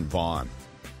Ken Vaughn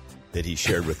that he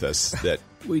shared with us that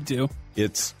we do.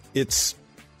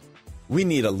 We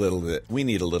need a little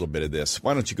bit of this.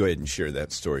 Why don't you go ahead and share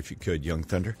that story if you could, Young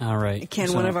Thunder? All right.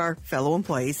 Ken, one of our fellow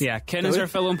employees. Yeah, Ken is our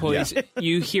fellow employees. Yeah.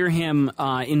 You hear him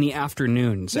in the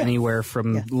afternoons, anywhere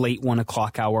from late 1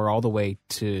 o'clock hour all the way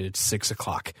to 6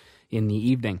 o'clock in the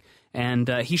evening. And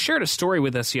he shared a story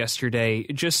with us yesterday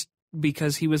just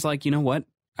because he was like, you know what?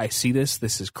 I see this.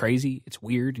 This is crazy. It's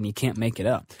weird, and you can't make it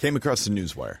up. Came across the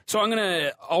newswire. So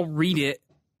I'll read it.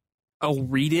 I'll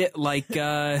read it like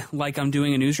I'm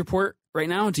doing a news report right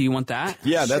now. Do you want that?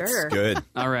 Yeah, that's good.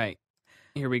 All right.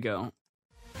 Here we go.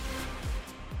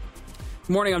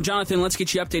 Good morning, I'm Jonathan. Let's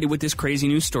get you updated with this crazy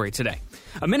news story today.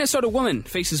 A Minnesota woman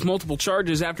faces multiple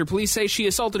charges after police say she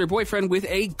assaulted her boyfriend with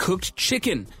a cooked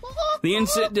chicken. The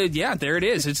incident, yeah, there it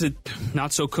is. It's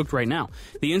not so cooked right now.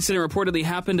 The incident reportedly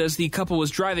happened as the couple was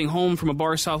driving home from a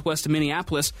bar southwest of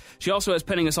Minneapolis. She also has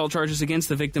pending assault charges against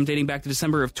the victim dating back to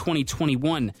December of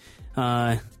 2021.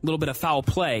 A little bit of foul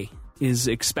play is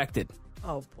expected.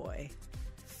 Oh, boy.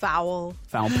 Foul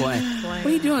play. What are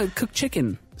you doing? Cooked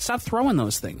chicken. Stop throwing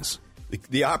those things.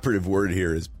 The operative word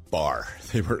here is bar.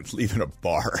 They were leaving a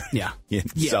bar. Yeah. In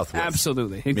Southwest.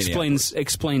 Absolutely.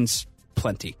 Explains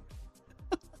plenty.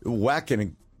 Whacking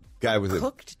a guy with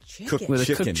cooked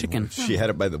chicken. She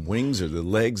had it by the wings or the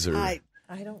legs or I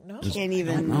don't know. Can't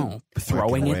even know.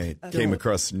 Throwing it. Came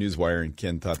across the newswire and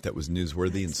Ken thought that was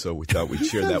newsworthy, and so we thought we'd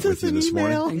share that with you this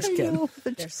morning. Thanks, Ken.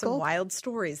 There's some wild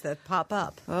stories that pop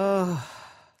up.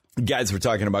 Guys, we're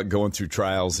talking about going through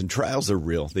trials, and trials are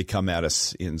real. They come at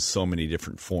us in so many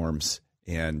different forms.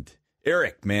 And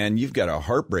Eric, man, you've got a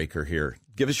heartbreaker here.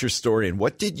 Give us your story, and how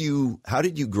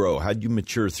did you grow? How did you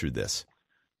mature through this?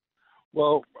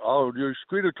 Well, your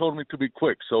screener told me to be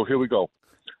quick, so here we go.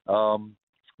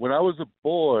 When I was a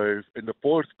boy, in the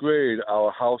 4th grade,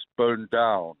 our house burned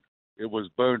down. It was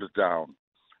burned down,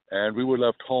 and we were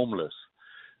left homeless.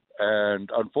 And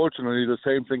unfortunately, the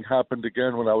same thing happened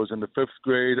again when I was in the 5th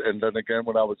grade, and then again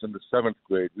when I was in the 7th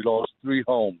grade. We lost 3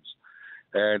 homes,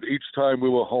 and each time we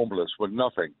were homeless with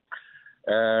nothing.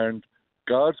 And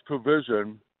God's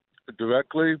provision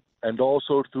directly and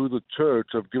also through the church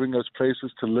of giving us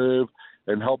places to live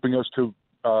and helping us to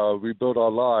rebuild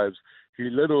our lives, He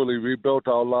literally rebuilt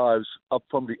our lives up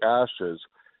from the ashes,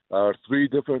 3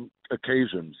 different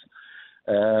occasions.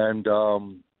 And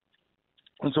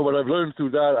so what I've learned through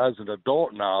that as an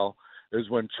adult now is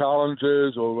when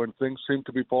challenges or when things seem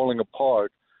to be falling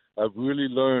apart, I've really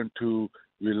learned to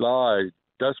rely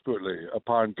desperately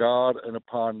upon God and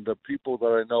upon the people that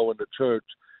I know in the church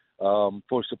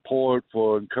for support,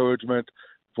 for encouragement,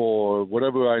 for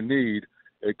whatever I need.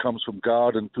 It comes from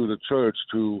God and through the church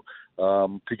to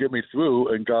get me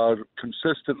through, and God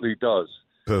consistently does.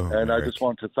 Boom, and Eric. I just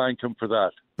want to thank Him for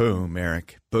that. Boom,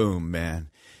 Eric. Boom,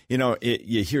 man. You know,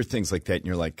 you hear things like that, and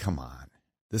you're like, come on.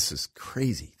 This is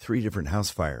crazy. 3 different house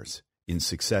fires in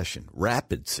succession,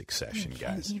 rapid succession,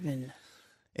 guys.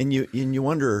 And you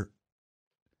wonder,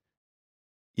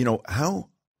 you know, how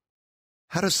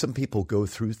do some people go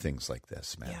through things like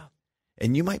this, man? Yeah.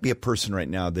 And you might be a person right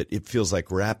now that it feels like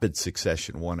rapid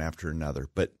succession, one after another.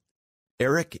 But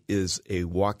Eric is a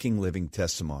walking, living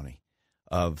testimony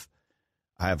of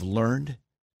I have learned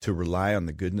to rely on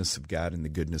the goodness of God and the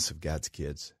goodness of God's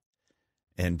kids.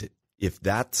 And if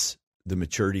that's the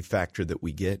maturity factor that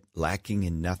we get, lacking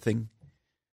in nothing,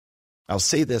 I'll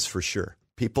say this for sure.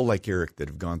 People like Eric that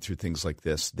have gone through things like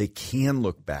this, they can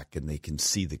look back and they can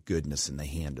see the goodness in the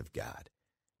hand of God.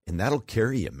 And that'll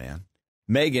carry you, man.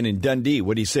 Megan in Dundee.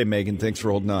 What do you say, Megan? Thanks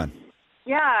for holding on.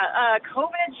 Yeah,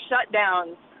 COVID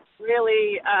shutdowns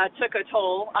really took a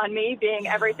toll on me, being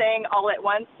everything all at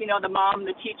once. You know, the mom,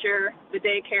 the teacher, the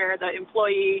daycare, the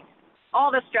employee, all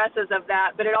the stresses of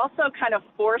that. But it also kind of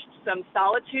forced some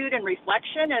solitude and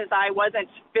reflection as I wasn't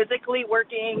physically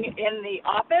working in the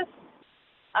office.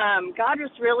 God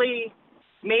just really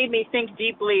made me think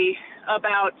deeply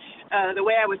about the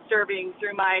way I was serving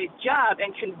through my job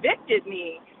and convicted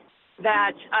me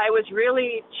that I was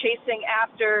really chasing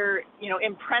after, you know,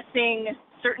 impressing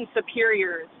certain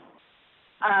superiors.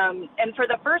 And for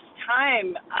the first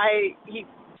time, he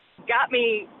got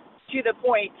me to the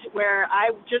point where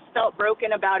I just felt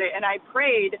broken about it, and I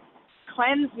prayed,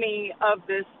 cleanse me of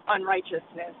this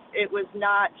unrighteousness. It was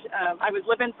not, I was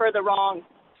living for the wrong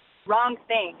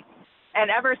thing.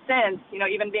 And ever since, you know,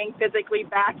 even being physically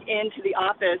back into the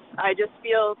office, I just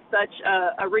feel such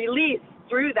a release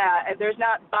through that. There's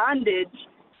not bondage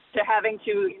to having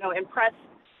to, you know, impress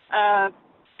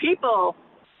people.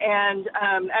 And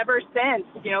ever since,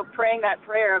 you know, praying that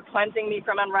prayer of cleansing me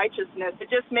from unrighteousness, it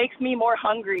just makes me more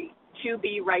hungry to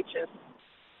be righteous.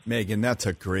 Megan, that's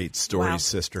a great story,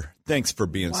 sister. Thanks for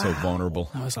being so vulnerable.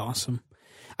 That was awesome.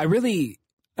 I really,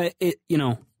 you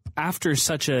know, after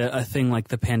such a thing like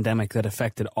the pandemic that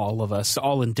affected all of us,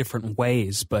 all in different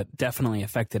ways, but definitely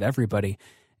affected everybody,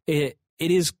 it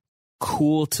is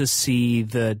cool to see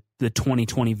the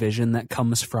 2020 vision that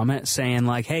comes from it, saying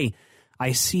like, hey,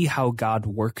 I see how God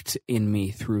worked in me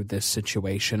through this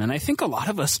situation. And I think a lot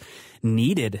of us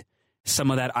needed some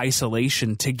of that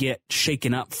isolation to get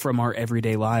shaken up from our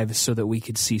everyday lives so that we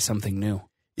could see something new.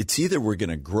 It's either we're going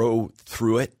to grow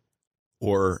through it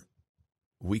or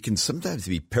we can sometimes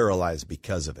be paralyzed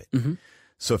because of it. Mm-hmm.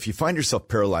 So if you find yourself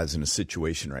paralyzed in a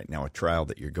situation right now, a trial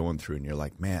that you're going through, and you're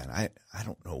like, man, I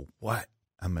don't know what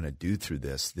I'm going to do through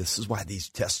this. This is why these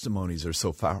testimonies are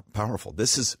so powerful.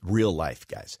 This is real life,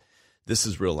 guys. This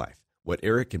is real life. What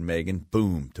Eric and Megan,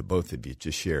 boom, to both of you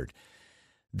just shared.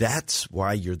 That's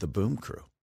why you're the Boom Crew.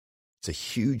 It's a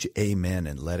huge amen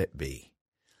and let it be.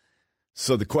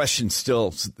 So the question's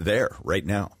still there right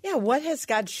now. Yeah, what has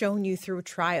God shown you through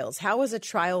trials? How has a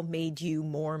trial made you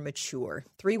more mature?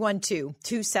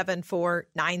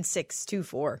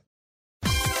 312-274-9624.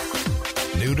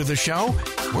 New to the show?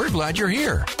 We're glad you're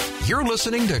here. You're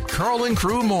listening to Carl and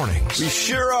Crew Mornings. We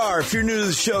sure are. If you're new to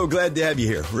the show, glad to have you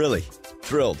here. Really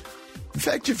thrilled. In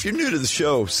fact, if you're new to the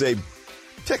show, say,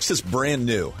 text us brand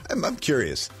new. I'm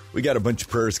curious. We got a bunch of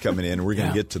prayers coming in, and we're going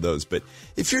to get to those. But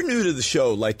if you're new to the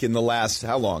show, like in the last,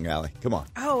 how long, Allie? Come on.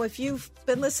 Oh, if you've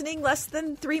been listening less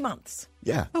than 3 months.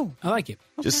 Yeah. Oh, I like it.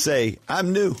 Just say,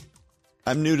 I'm new.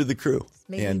 I'm new to the crew.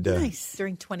 Maybe and, nice.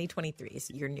 During 2023.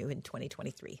 So you're new in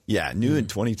 2023. Yeah, new in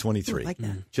 2023. I like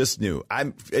that. Just new.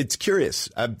 It's curious.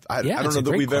 I don't know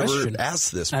that we've ever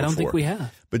asked this before. I don't think we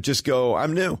have. But just go,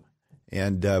 I'm new.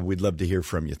 And we'd love to hear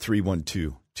from you.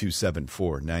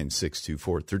 312-274-9624.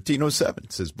 1307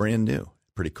 says brand new.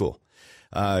 Pretty cool.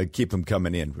 Keep them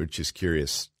coming in. We're just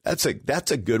curious. That's a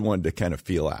good one to kind of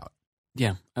feel out.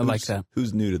 Yeah, I like that.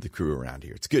 Who's new to the crew around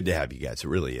here? It's good to have you guys. It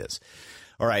really is.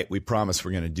 All right, we promise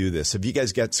we're going to do this. Have you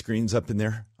guys got screens up in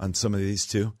there on some of these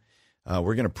too?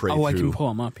 We're going to pray through. I can pull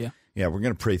them up, yeah. Yeah, we're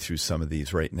going to pray through some of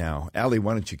these right now. Allie,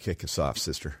 why don't you kick us off,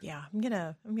 sister? Yeah, I'm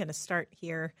gonna start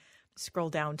here. Scroll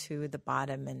down to the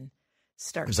bottom and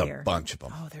start There's there. a bunch of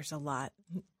them. Oh, there's a lot.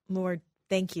 Lord,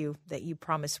 thank you that you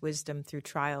promise wisdom through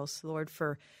trials. Lord,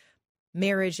 for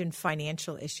marriage and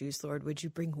financial issues, Lord, would you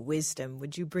bring wisdom?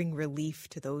 Would you bring relief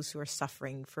to those who are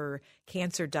suffering for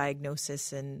cancer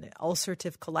diagnosis and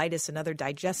ulcerative colitis and other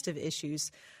digestive issues,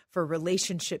 for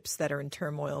relationships that are in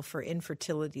turmoil, for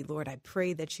infertility? Lord, I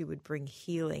pray that you would bring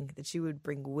healing, that you would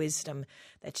bring wisdom,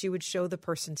 that you would show the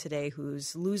person today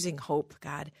who's losing hope,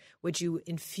 God. Would you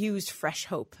infuse fresh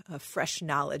hope, fresh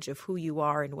knowledge of who you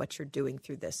are and what you're doing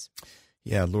through this?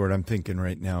 Yeah, Lord, I'm thinking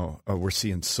right now, we're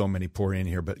seeing so many pour in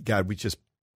here, but God, we just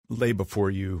lay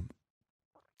before you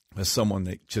as someone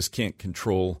that just can't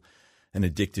control an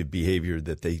addictive behavior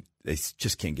that they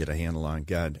just can't get a handle on,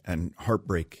 God, and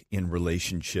heartbreak in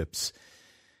relationships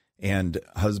and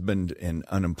husband and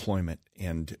unemployment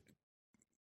and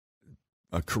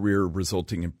a career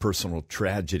resulting in personal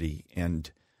tragedy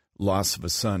and loss of a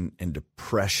son and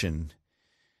depression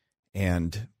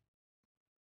and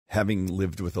having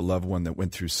lived with a loved one that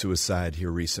went through suicide here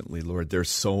recently. Lord, there's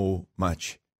so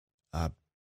much,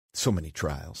 so many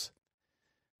trials.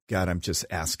 God, I'm just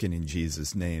asking in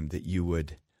Jesus' name that you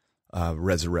would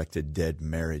resurrect a dead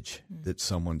marriage that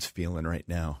someone's feeling right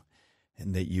now,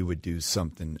 and that you would do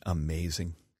something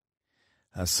amazing.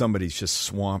 Somebody's just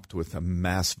swamped with a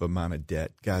massive amount of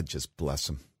debt. God, just bless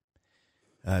them.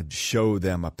 Show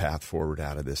them a path forward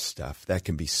out of this stuff. That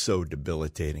can be so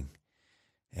debilitating.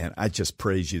 And I just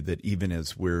praise you that even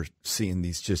as we're seeing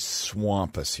these just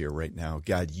swamp us here right now,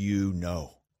 God, you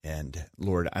know. And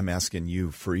Lord, I'm asking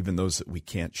you for even those that we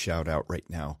can't shout out right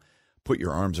now, put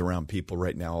your arms around people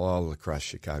right now all across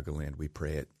Chicagoland. We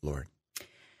pray it, Lord.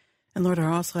 And Lord, I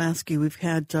also ask you, we've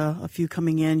had a few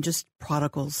coming in, just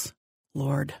prodigals,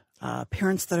 Lord,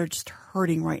 parents that are just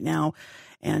hurting right now.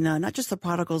 And not just the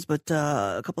prodigals, but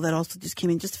a couple that also just came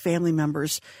in, just family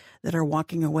members that are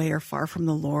walking away or far from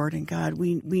the Lord. And God,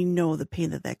 we know the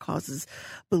pain that causes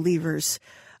believers.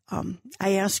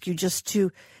 I ask you just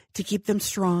to keep them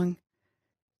strong,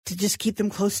 to just keep them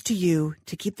close to you,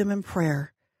 to keep them in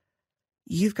prayer.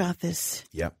 You've got this.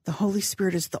 Yep. The Holy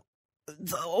Spirit is the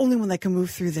only one that can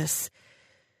move through this.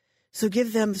 So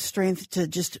give them the strength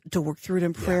to work through it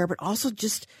in prayer, but also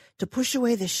just to push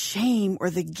away the shame or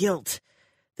the guilt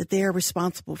that they are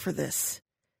responsible for this.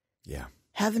 Yeah.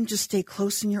 Have them just stay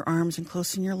close in your arms and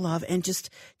close in your love, and just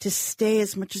to stay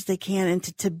as much as they can, and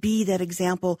to be that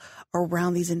example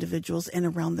around these individuals and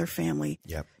around their family.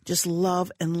 Yep. Just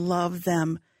love and love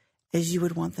them as you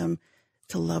would want them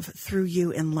to love through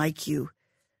you and like you.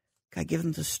 God, give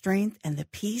them the strength and the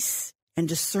peace and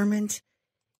discernment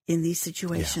in these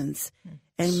situations. Yeah.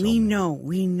 And so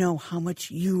we know how much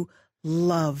you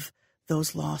love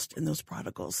those lost and those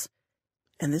prodigals.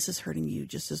 And this is hurting you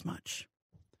just as much.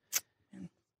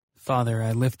 Father,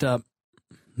 I lift up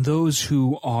those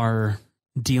who are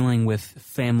dealing with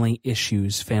family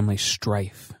issues, family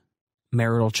strife,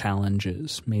 marital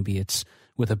challenges. Maybe it's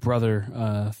with a brother,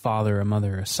 a father, a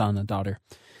mother, a son, a daughter.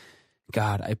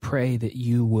 God, I pray that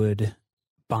you would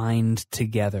bind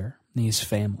together these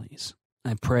families,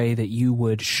 I pray that you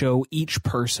would show each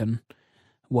person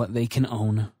what they can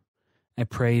own. I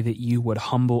pray that you would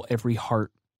humble every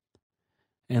heart.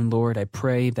 And Lord, I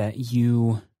pray that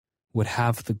you would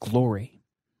have the glory.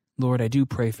 Lord, I do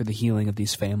pray for the healing of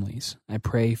these families. I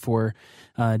pray for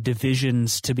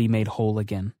divisions to be made whole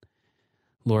again.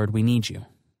 Lord, we need you.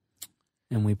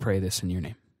 And we pray this in your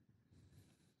name.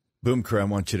 Boom Crew, I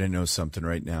want you to know something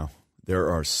right now. There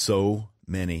are so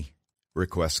many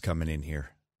requests coming in here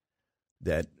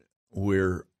that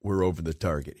we're over the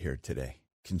target here today.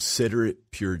 Consider it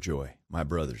pure joy, my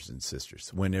brothers and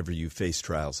sisters, whenever you face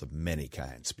trials of many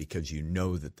kinds, because you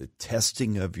know that the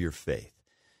testing of your faith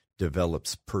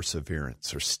develops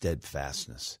perseverance or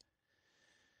steadfastness,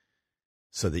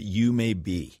 so that you may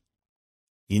be,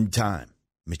 in time,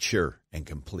 mature and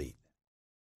complete,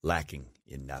 lacking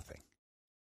in nothing.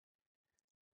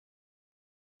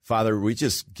 Father, we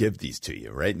just give these to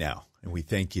you right now, and we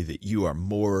thank you that you are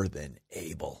more than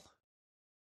able.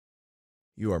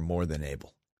 You are more than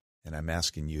able, and I'm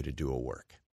asking you to do a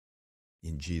work.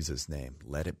 In Jesus' name,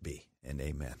 let it be, and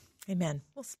amen. Amen.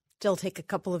 We'll still take a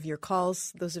couple of your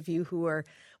calls. Those of you who want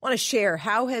to share,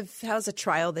 how's a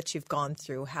trial that you've gone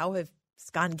through? How has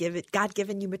God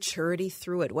given you maturity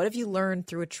through it? What have you learned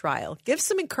through a trial? Give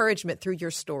some encouragement through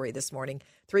your story this morning.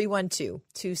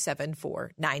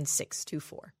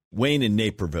 312-274-9624. Wayne in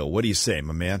Naperville, what do you say,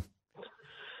 my man?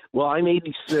 Well, I'm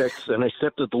 86, and I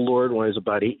accepted the Lord when I was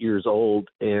about 8 years old.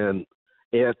 And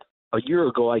a year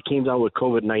ago, I came down with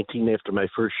COVID-19 after my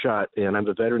first shot, and I'm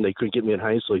a veteran. They couldn't get me in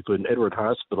Hines, so they put in Edward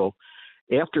Hospital.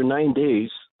 After 9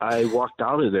 days, I walked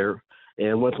out of there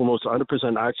and went from almost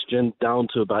 100% oxygen down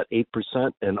to about 8%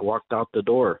 and walked out the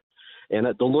door. And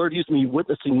the Lord used me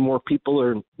witnessing more people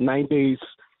in 9 days,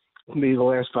 maybe the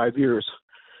last 5 years.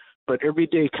 But every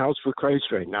day counts for Christ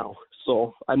right now.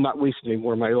 So I'm not wasting any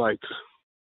more of my life.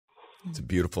 It's a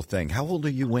beautiful thing. How old are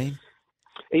you, Wayne?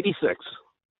 86.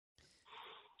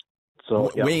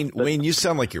 So yeah, Wayne, you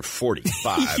sound like you're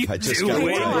 45. I just got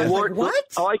the Lord, what?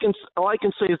 All I can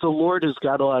say is the Lord has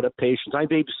got a lot of patience. I'm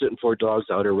babysitting 4 dogs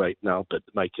out here right now, but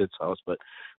my kid's house. But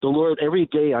the Lord, every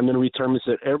day I'm in a retirement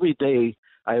set. Every day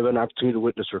I have an opportunity to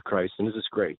witness for Christ, and this is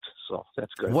great. So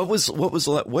that's good.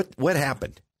 What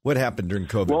happened? What happened during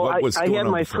COVID? Well, what was I had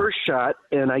my first shot,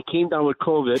 and I came down with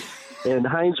COVID, and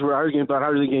Hines were arguing about how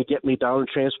are they going to get me down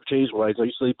transportation-wise.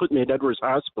 So they put me in Edwards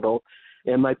Hospital,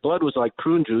 and my blood was like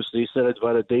prune juice. They said it's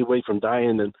about a day away from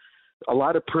dying, and a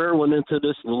lot of prayer went into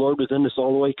this, and the Lord was in this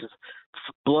all the way because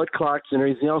blood clots and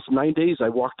everything else. 9 days, I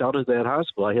walked out of that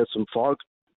hospital. I had some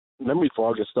memory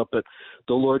fog and stuff, but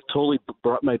the Lord totally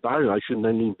brought my body. I shouldn't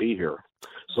even be here.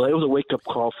 So that was a wake-up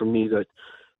call for me that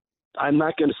I'm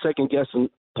not going to second-guess and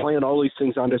plan all these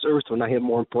things on this earth when I have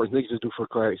more important things to do for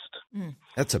Christ.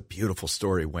 That's a beautiful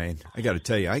story, Wayne. I got to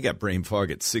tell you, I got brain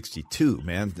fog at 62,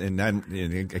 man, and I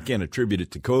can't attribute it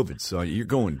to COVID. So you're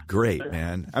going great,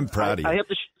 man. I'm proud of you.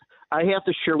 I have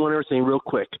to share one other thing real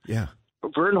quick. Yeah.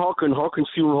 Vern Hawkins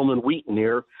Funeral Home in Wheaton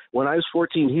here. When I was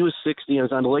 14, he was 60. I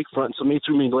was on the lakefront, and somebody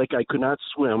threw me in the lake. I could not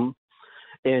swim,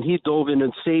 and he dove in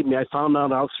and saved me. I found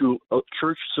out through a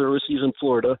church service. He's in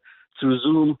Florida through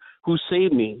Zoom who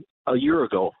saved me a year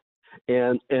ago,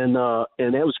 and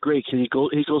that was great. He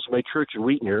goes to my church in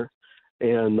Wheaton here,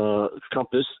 and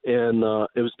Compass, and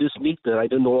it was just neat that I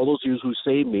didn't know all those years who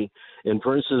saved me. And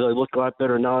Vern says I look a lot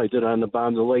better now. I did on the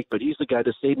bottom of the lake, but he's the guy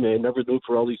that saved me. I never knew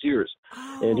for all these years,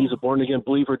 and he's a born again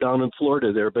believer down in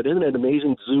Florida there. But isn't that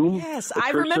amazing? Zoom. Yes, I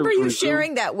remember you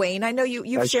sharing that, Wayne. I know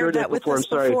you've shared that with us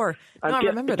before. No, I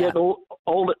remember that.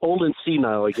 Old and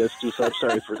senile, I guess, too, so I'm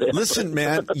sorry for that. Listen,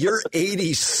 man, you're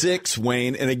 86,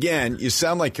 Wayne, and again, you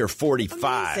sound like you're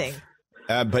 45. Amazing.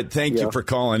 But thank you for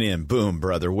calling in. Boom,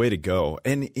 brother. Way to go.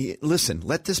 And listen,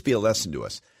 let this be a lesson to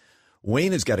us.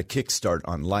 Wayne has got a kickstart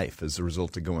on life as a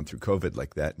result of going through COVID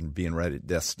like that and being right at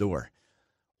death's door.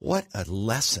 What a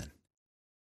lesson.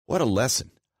 What a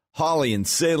lesson. Holly in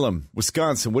Salem,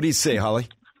 Wisconsin. What do you say, Holly?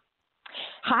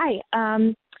 Hi.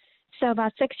 So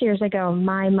about 6 years ago,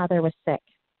 my mother was sick.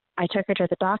 I took her to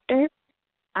the doctor.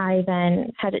 I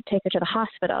then had to take her to the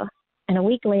hospital. And a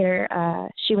week later,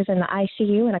 she was in the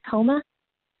ICU in a coma.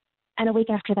 And a week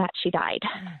after that, she died.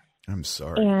 I'm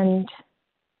sorry. And,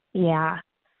 yeah.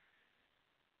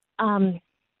 I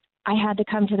had to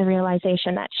come to the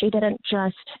realization that she didn't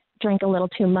just drink a little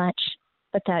too much,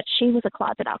 but that she was a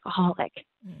closet alcoholic.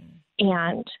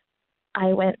 And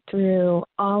I went through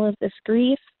all of this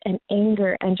grief and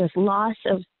anger and just loss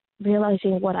of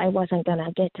realizing what I wasn't going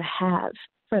to get to have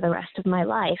for the rest of my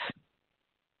life.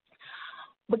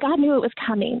 But God knew it was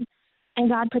coming, and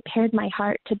God prepared my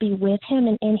heart to be with him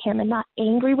and in him and not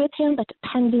angry with him, but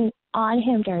depending on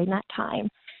him during that time.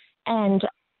 And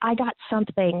I got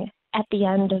something at the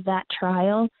end of that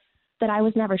trial that I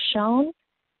was never shown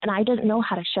and I didn't know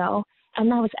how to show,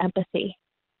 and that was empathy.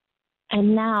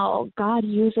 And now God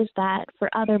uses that for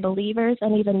other believers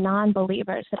and even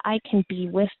non-believers, that I can be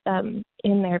with them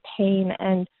in their pain,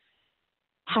 and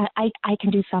I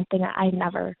can do something that I've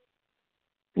never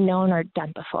known or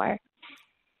done before.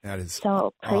 That is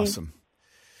so awesome.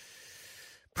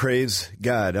 Praise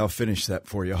God. I'll finish that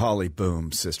for you. Holly,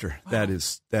 boom, sister. Wow.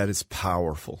 That is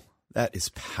powerful. That is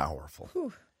powerful.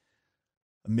 Whew.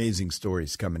 Amazing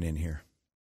stories coming in here.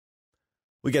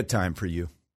 We got time for you.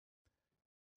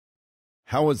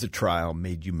 How has the trial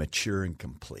made you mature and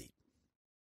complete?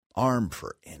 Armed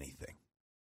for anything.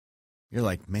 You're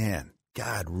like, man,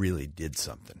 God really did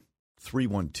something.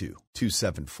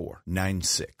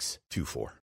 312-274-9624.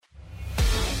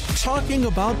 Talking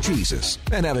about Jesus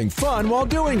and having fun while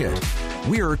doing it.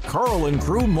 We're Carl and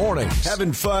Crew Mornings.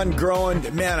 Having fun, growing.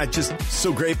 Man, I'm just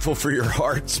so grateful for your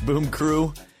hearts, Boom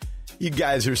Crew. You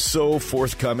guys are so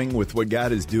forthcoming with what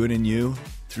God is doing in you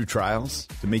through trials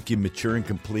to make you mature and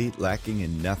complete, lacking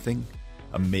in nothing.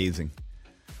 Amazing.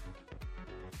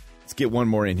 Let's get one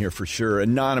more in here for sure.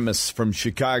 Anonymous from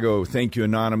Chicago. Thank you,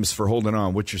 Anonymous, for holding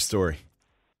on. What's your story?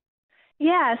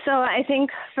 Yeah, so I think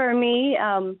for me,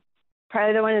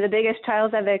 probably one of the biggest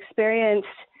trials I've experienced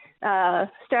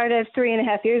started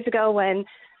 3.5 years ago when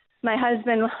my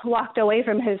husband walked away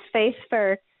from his faith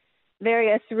for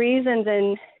various reasons,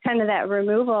 and kind of that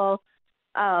removal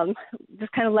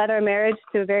just kind of led our marriage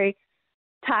to a very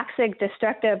toxic,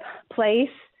 destructive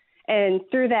place. And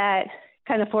through that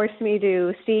kind of forced me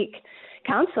to seek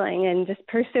counseling and just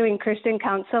pursuing Christian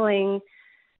counseling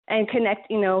and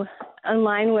connect,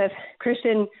 align with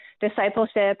Christian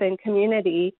discipleship and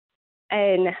community.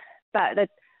 And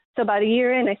about a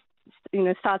year in, I,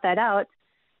 sought that out.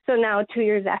 So now 2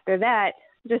 years after that,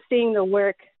 just seeing the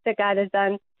work that God has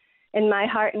done in my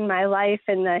heart and my life,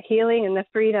 and the healing and the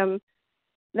freedom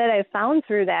that I've found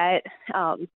through that,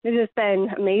 it's just been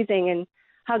amazing, and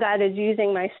how God is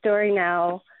using my story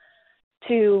now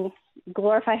to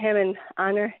glorify Him and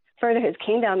further His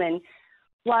kingdom. And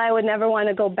while I would never want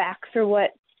to go back through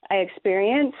what I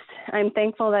experienced, I'm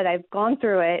thankful that I've gone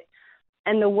through it,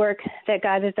 and the work that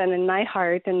God has done in my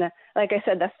heart, and like I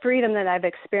said, the freedom that I've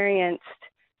experienced,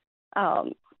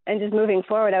 and just moving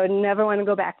forward, I would never want to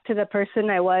go back to the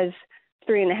person I was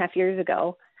 3.5 years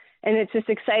ago. And it's just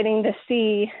exciting to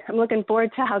see. I'm looking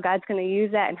forward to how God's going to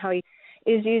use that and how He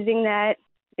is using that,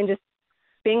 and just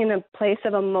being in a place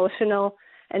of emotional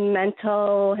and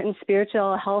mental and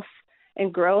spiritual health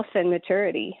and growth and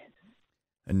maturity.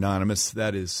 Anonymous,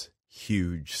 that is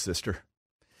huge, sister.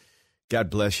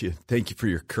 God bless you. Thank you for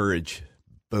your courage.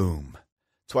 Boom.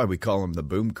 That's why we call them the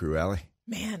Boom Crew, Allie.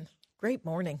 Man, great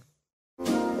morning.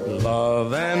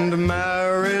 Love and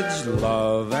marriage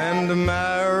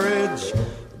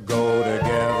go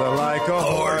together like a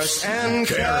horse and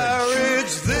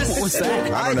carriage. This what was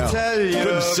that? I don't know. Tell you,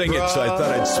 couldn't sing it, so I thought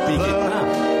I'd speak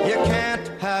it. You can't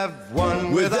have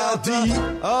one without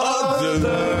the other.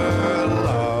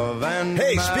 Love and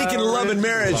hey, speaking of love and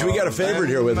marriage, we got a favorite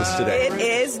here with us today. It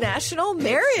is National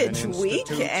Marriage Week,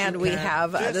 and we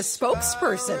have the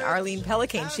spokesperson, Arlene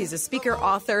Pelican. She's a speaker,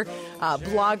 author,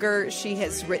 blogger. She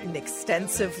has written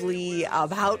extensively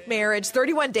about marriage.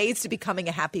 31 Days to Becoming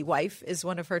a Happy Wife is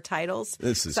one of her titles.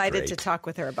 This is excited great to talk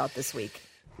with her about this week.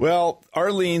 Well,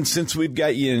 Arlene, since we've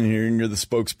got you in here and you're the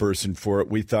spokesperson for it,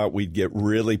 we thought we'd get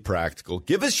really practical.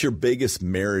 Give us your biggest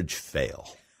marriage fail.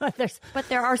 But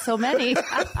there are so many.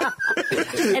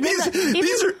 And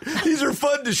these are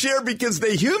fun to share because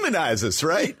they humanize us,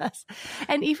 right? Yes.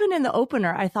 And even in the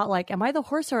opener, I thought, like, am I the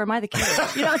horse or am I the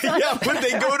carriage? Yeah, but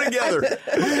they go together.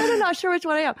 I'm not sure which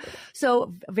one I am.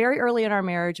 So very early in our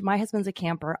marriage, my husband's a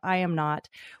camper. I am not.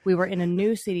 We were in a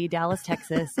new city, Dallas,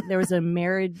 Texas. There was a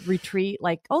married retreat,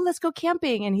 like, oh, let's go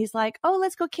camping. And he's like, oh,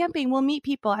 let's go camping. We'll meet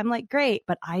people. I'm like, great.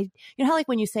 But you know how like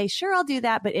when you say, sure, I'll do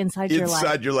that. But inside you're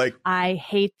like, I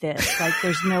hate this. Like,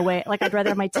 there's no way. Like, I'd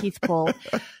rather have my teeth pulled.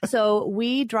 So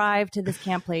we drive to this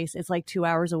camp place. It's like 2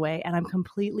 hours away, and I'm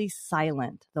completely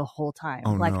silent the whole time.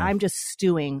 Oh, like, no. I'm just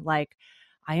stewing. Like,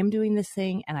 I am doing this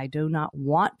thing, and I do not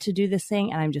want to do this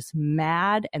thing, and I'm just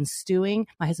mad and stewing.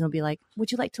 My husband will be like,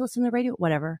 would you like to listen to the radio?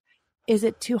 Whatever. Is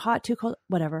it too hot, too cold?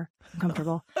 Whatever. I'm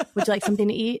comfortable. Would you like something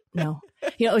to eat? No.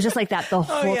 You know, it was just like that the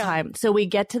whole yeah. time. So we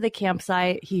get to the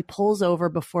campsite. He pulls over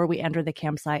before we enter the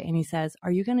campsite and he says,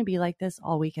 "Are you going to be like this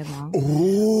all weekend long?"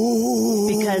 Ooh.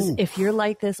 Because if you're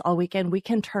like this all weekend, we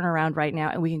can turn around right now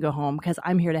and we can go home because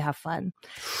I'm here to have fun.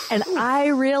 And I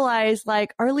realized,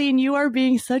 like, Arlene, you are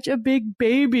being such a big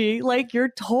baby. Like, you're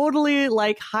totally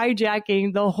like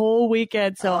hijacking the whole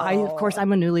weekend. So of course,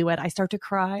 I'm a newlywed. I start to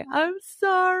cry. I'm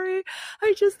sorry.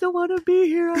 I just don't want to be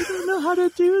here. I don't know how to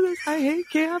do this. I hate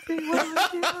camping. What do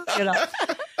I do? You know.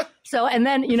 So, and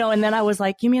then I was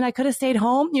like, you mean I could have stayed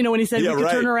home? You know, when he said we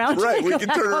could turn around. Right, we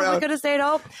could turn around. We could have stayed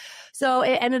home. So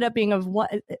it ended up being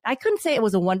I couldn't say it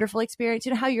was a wonderful experience.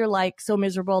 You know how you're like so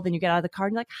miserable, then you get out of the car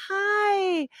and you're like,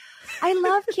 "Hi, I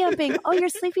love camping. Oh, your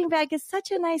sleeping bag is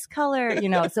such a nice color." You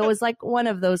know, so it was like one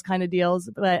of those kind of deals,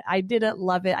 but I didn't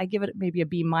love it. I give it maybe a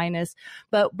B-,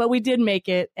 but we did make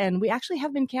it. And we actually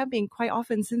have been camping quite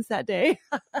often since that day.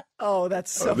 Oh,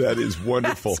 that's so that is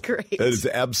wonderful. That's great. That is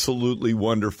absolutely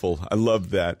wonderful. I love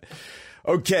that.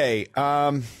 Okay.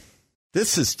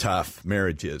 This is tough.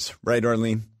 Marriage is, right,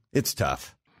 Arlene? It's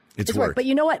tough. It's work. But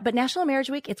you know what? But National Marriage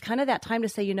Week, it's kind of that time to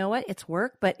say, you know what? It's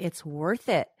work, but it's worth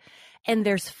it. And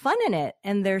there's fun in it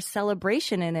and there's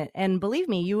celebration in it. And believe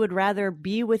me, you would rather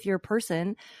be with your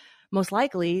person most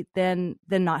likely than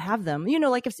not have them. You know,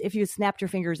 like if you snapped your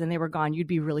fingers and they were gone, you'd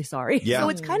be really sorry. Yeah. So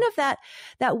it's kind of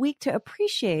that week to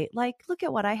appreciate, like, look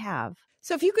at what I have.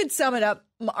 So if you could sum it up,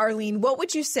 Arlene, what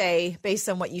would you say based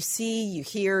on what you see, you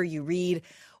hear, you read?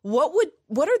 What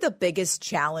are the biggest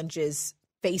challenges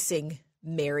facing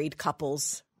married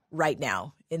couples right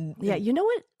now? Yeah, you know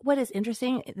what is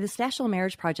interesting? This National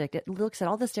Marriage Project, it looks at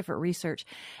all this different research.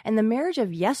 And the marriage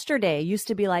of yesterday used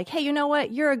to be like, hey, you know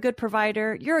what? You're a good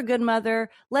provider. You're a good mother.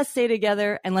 Let's stay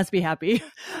together and let's be happy.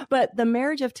 But the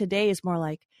marriage of today is more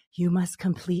like, you must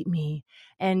complete me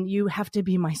and you have to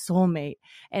be my soulmate.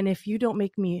 And if you don't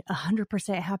make me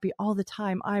 100% happy all the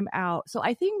time, I'm out. So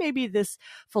I think maybe this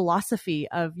philosophy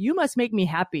of you must make me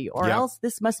happy or else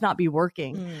this must not be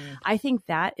working. I think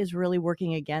that is really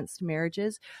working against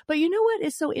marriages. But you know what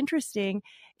is so interesting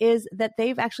is that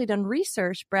they've actually done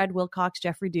research, Brad Wilcox,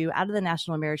 Jeffrey Dew, out of the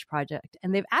National Marriage Project.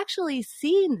 And they've actually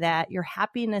seen that your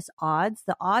happiness odds,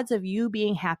 the odds of you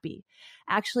being happy,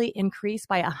 actually increase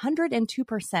by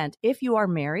 102% if you are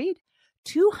married,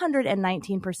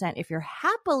 219% if you're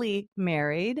happily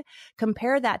married.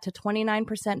 Compare that to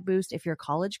 29% boost if you're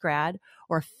college grad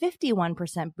or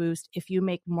 51% boost if you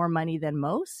make more money than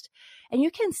most. And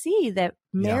you can see that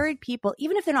married people,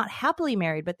 even if they're not happily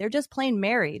married, but they're just plain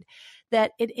married,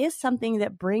 that it is something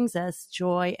that brings us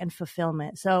joy and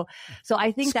fulfillment. So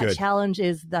I think that challenge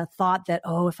is the thought that,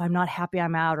 oh, if I'm not happy,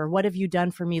 I'm out, or what have you done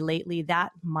for me lately?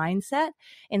 That mindset,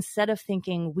 instead of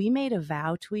thinking we made a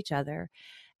vow to each other.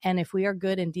 And if we are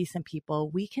good and decent people,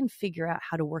 we can figure out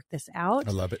how to work this out.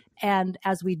 I love it. And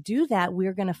as we do that,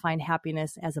 we're going to find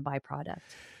happiness as a byproduct.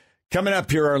 Coming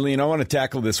up here, Arlene, I want to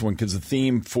tackle this one because the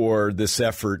theme for this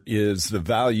effort is the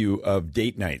value of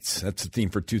date nights. That's the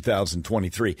theme for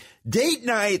 2023. Date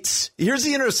nights. Here's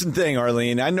the interesting thing,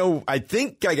 Arlene. I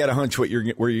think I got a hunch where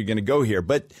you're going to go here,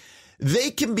 but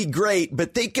they can be great,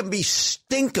 but they can be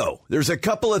stinko. There's a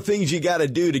couple of things you got to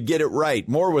do to get it right.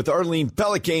 More with Arlene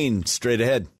Pellicane straight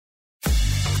ahead.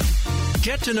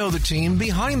 Get to know the team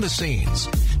behind the scenes.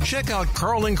 Check out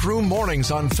Carl and Crew Mornings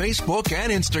on Facebook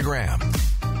and Instagram.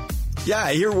 Yeah,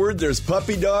 I hear word there's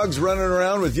puppy dogs running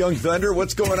around with Young Thunder.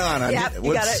 What's going on? Yeah,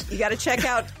 you got to check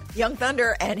out Young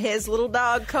Thunder and his little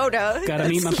dog Coda. Gotta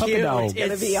meet my puppy dog. It's going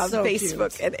to be on so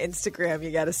Facebook cute. and Instagram.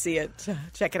 You got to see it.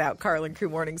 Check it out, Carl and Crew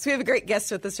Mornings. We have a great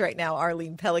guest with us right now,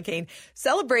 Arlene Pellicane,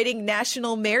 celebrating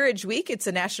National Marriage Week. It's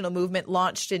a national movement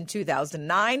launched in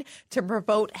 2009 to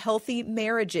promote healthy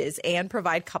marriages and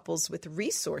provide couples with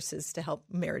resources to help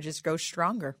marriages grow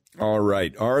stronger. All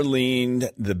right, Arlene,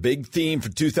 the big theme for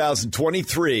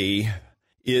 2023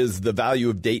 is the value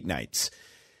of date nights.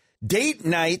 Date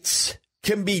nights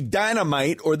can be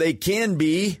dynamite or they can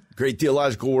be, great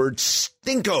theological word,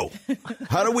 stinko.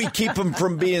 How do we keep them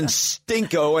from being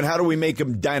stinko and how do we make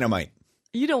them dynamite?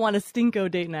 You don't want a stinko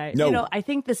date night. No. You know, I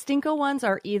think the stinko ones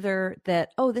are either that,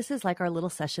 oh, this is like our little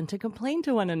session to complain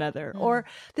to one another, or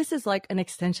this is like an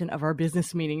extension of our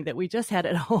business meeting that we just had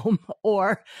at home,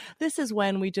 or this is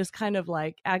when we just kind of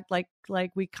like act like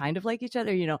we kind of like each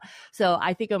other, you know. So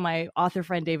I think of my author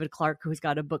friend David Clark, who's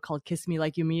got a book called Kiss Me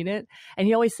Like You Mean It. And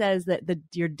he always says that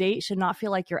your date should not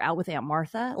feel like you're out with Aunt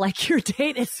Martha. Like your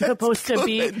date is supposed to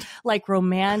be like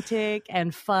romantic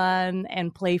and fun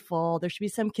and playful. There should be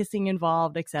some kissing involved.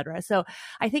 involved, etc. So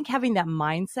I think having that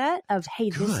mindset of, hey,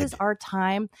 this is our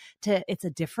time it's a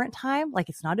different time. Like,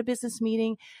 it's not a business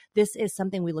meeting. This is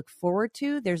something we look forward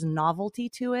to. There's novelty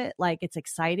to it. Like, it's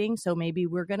exciting. So maybe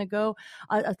we're going to go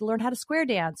learn how to square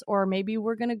dance, or maybe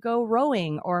we're going to go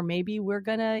rowing, or maybe we're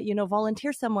going to,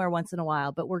 volunteer somewhere once in a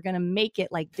while, but we're going to make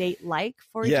it like date-like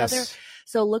for each other.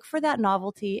 So look for that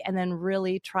novelty and then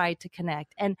really try to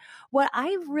connect. And what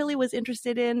I really was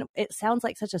interested in, it sounds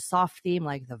like such a soft theme,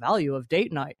 like the value of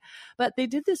date night, but they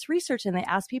did this research and they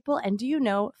asked people, and do you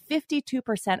know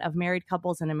 52% of married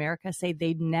couples in America say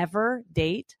they never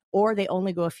date, or they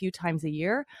only go a few times a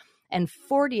year. And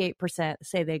 48%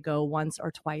 say they go once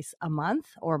or twice a month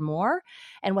or more.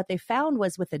 And what they found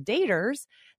was with the daters,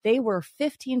 they were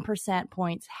 15%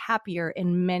 points happier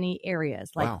in many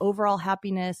areas, like overall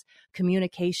happiness,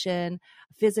 communication,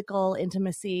 physical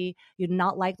intimacy. You're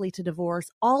not likely to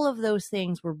divorce. All of those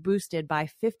things were boosted by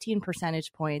 15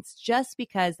 percentage points just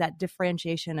because that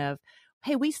differentiation of,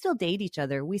 hey, we still date each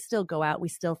other. We still go out. We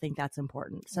still think that's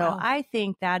important. So I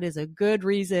think that is a good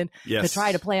reason to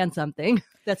try to plan something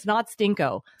that's not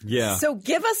stinko. Yeah. So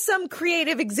give us some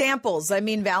creative examples. I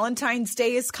mean, Valentine's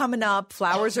Day is coming up.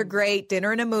 Flowers are great.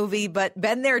 Dinner and a movie. But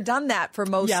been there, done that for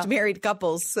most married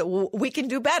couples. So we can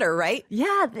do better, right?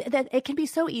 Yeah, that it can be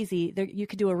so easy. You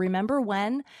could do a remember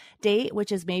when date,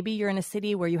 which is maybe you're in a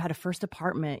city where you had a first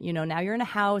apartment. Now you're in a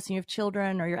house and you have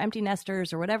children, or you're empty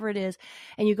nesters or whatever it is.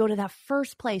 And you go to that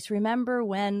first place. Remember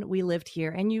when we lived here,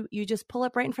 and you just pull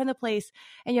up right in front of the place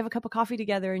and you have a cup of coffee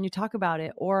together and you talk about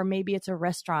it. Or maybe it's a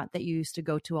restaurant that you used to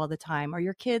go to all the time, or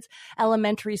your kids'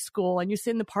 elementary school, and you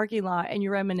sit in the parking lot and you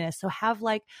reminisce. So have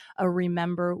like a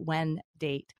remember when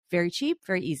date. Very cheap,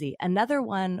 very easy. Another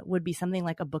one would be something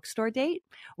like a bookstore date,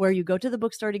 where you go to the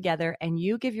bookstore together and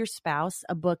you give your spouse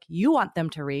a book you want them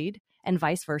to read, and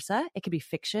vice versa. It could be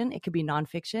fiction. It could be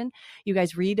nonfiction. You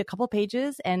guys read a couple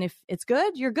pages, and if it's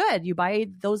good, you're good. You buy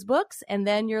those books, and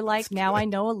then you're like, now I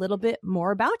know a little bit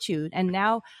more about you. And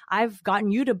now I've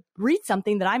gotten you to read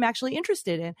something that I'm actually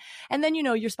interested in. And then,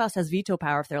 your spouse has veto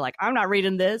power. If they're like, I'm not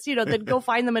reading this, then go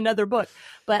find them another book.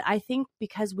 But I think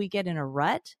because we get in a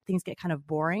rut, things get kind of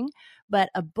boring. But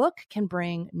a book can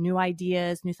bring new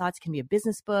ideas, new thoughts. It can be a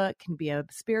business book, can be a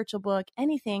spiritual book,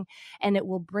 anything. And it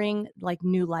will bring like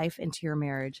new life into your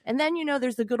marriage. And then,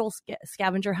 there's the good old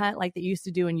scavenger hunt like that you used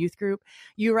to do in youth group.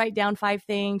 You write down 5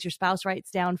 things, your spouse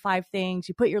writes down 5 things,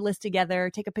 you put your list together,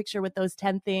 take a picture with those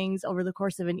 10 things over the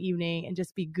course of an evening, and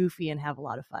just be goofy and have a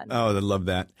lot of fun. Oh, I love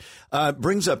that.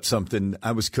 Brings up something.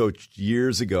 I was coached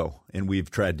years ago, and we've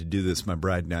tried to do this, my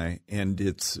bride and I, and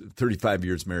it's 35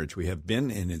 years marriage we have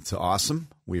been, and it's awesome.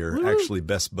 We are actually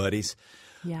best buddies.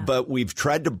 Yeah. But we've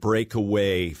tried to break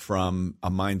away from a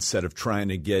mindset of trying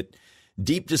to get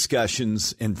deep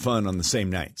discussions and fun on the same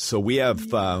night. So we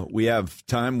have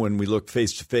time when we look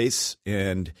face to face,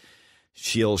 and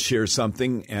she'll share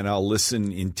something and I'll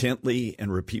listen intently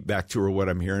and repeat back to her what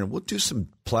I'm hearing. We'll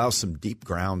plow some deep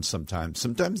ground sometimes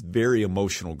very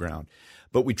emotional ground.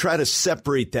 But we try to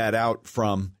separate that out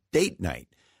from date night.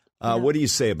 What do you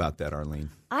say about that,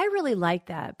 Arlene? I really like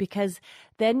that, because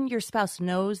then your spouse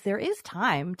knows there is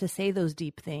time to say those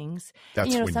deep things.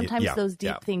 Sometimes those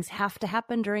deep things have to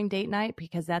happen during date night,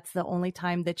 because that's the only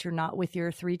time that you're not with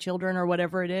your 3 children or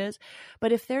whatever it is.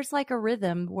 But if there's like a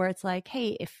rhythm where it's like,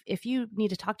 hey, if you need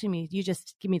to talk to me, you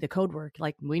just give me the code word,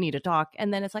 like we need to talk.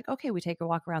 And then it's like, okay, we take a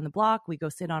walk around the block, we go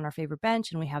sit on our favorite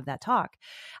bench and we have that talk.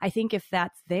 I think if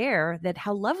that's there, that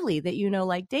how lovely that,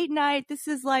 like date night, this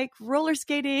is like roller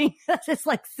skating. It's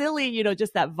like silly,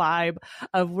 just that vibe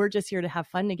of we're just here to have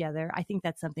fun together. I think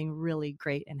that's something really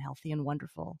great and healthy and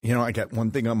wonderful. I got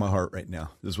one thing on my heart right now.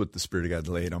 This is what the Spirit of God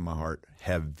laid on my heart.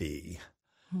 Heavy.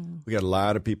 We got a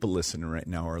lot of people listening right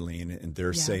now, Arlene, and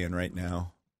they're saying right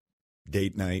now,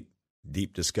 date night,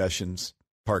 deep discussions,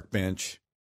 park bench,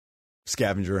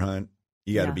 scavenger hunt.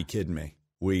 You got to be kidding me.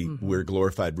 We're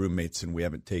glorified roommates and we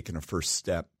haven't taken a first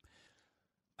step.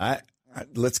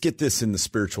 Let's get this in the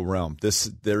spiritual realm.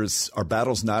 Our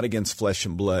battle's not against flesh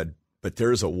and blood, but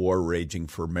there is a war raging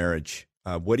for marriage.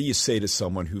 What do you say to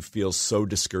someone who feels so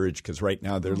discouraged? Because right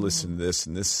now they're listening to this,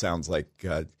 and this sounds like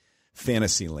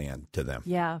fantasy land to them.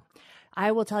 Yeah.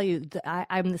 I will tell you,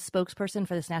 I'm the spokesperson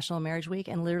for this National Marriage Week,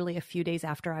 and literally a few days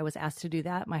after I was asked to do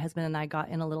that, my husband and I got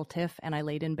in a little tiff, and I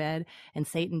laid in bed, and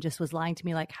Satan just was lying to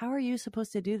me like, how are you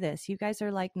supposed to do this? You guys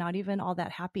are like not even all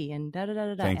that happy, and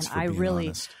da-da-da-da-da. Thanks and for being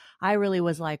honest. I really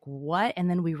was like, what? And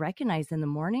then we recognized in the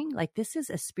morning, like this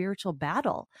is a spiritual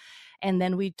battle. And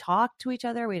then we talked to each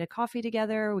other. We had a coffee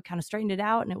together. We kind of straightened it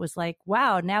out. And it was like,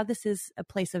 wow, now this is a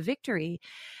place of victory.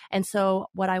 And so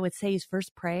what I would say is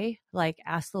first pray, like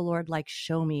ask the Lord, like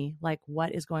show me like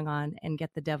what is going on and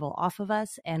get the devil off of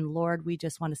us. And Lord, we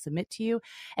just want to submit to you.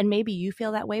 And maybe you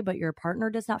feel that way, but your partner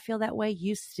does not feel that way.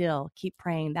 You still keep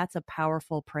praying. That's a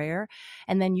powerful prayer.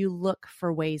 And then you look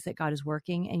for ways that God is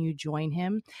working and you join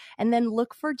him. And then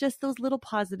look for just those little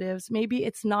positives. Maybe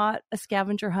it's not a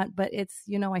scavenger hunt, but it's,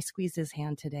 I squeezed his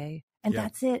hand today. And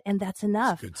that's it. And that's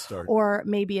enough. That's a good start. Or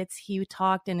maybe it's he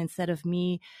talked, and instead of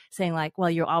me saying like, well,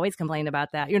 you always complain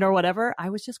about that, or whatever, I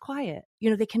was just quiet.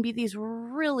 They can be these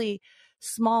really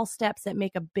small steps that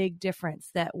make a big difference,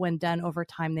 that when done over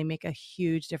time, they make a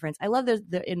huge difference. I love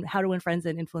in How to Win Friends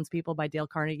and Influence People by Dale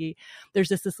Carnegie. There's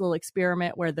just this little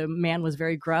experiment where the man was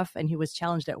very gruff and he was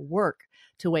challenged at work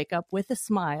to wake up with a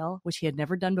smile, which he had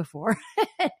never done before.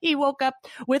 He woke up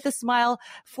with a smile,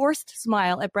 forced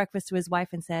smile at breakfast to his wife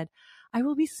and said, I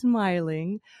will be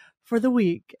smiling for the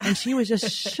week. And she was just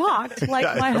shocked.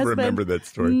 Like, my husband remember that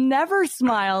story. Never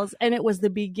smiles. And it was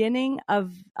the beginning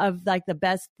of like the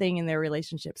best thing in their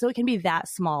relationship. So it can be that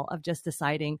small, of just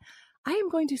deciding, I am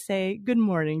going to say good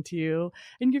morning to you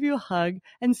and give you a hug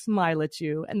and smile at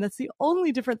you. And that's the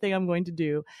only different thing I'm going to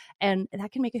do. And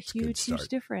that can make a huge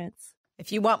difference.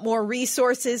 If you want more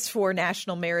resources for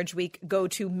National Marriage Week, go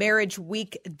to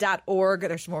marriageweek.org.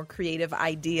 There's more creative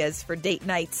ideas for date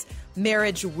nights.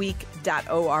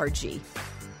 marriageweek.org.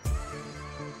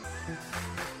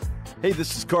 Hey,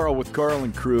 this is Carl with Carl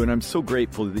and Crew, and I'm so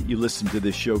grateful that you listen to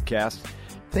this showcast.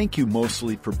 Thank you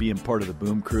mostly for being part of the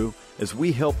Boom Crew. As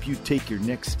we help you take your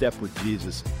next step with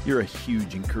Jesus, you're a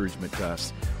huge encouragement to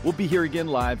us. We'll be here again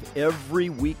live every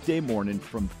weekday morning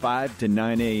from 5 to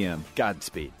 9 a.m.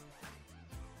 Godspeed.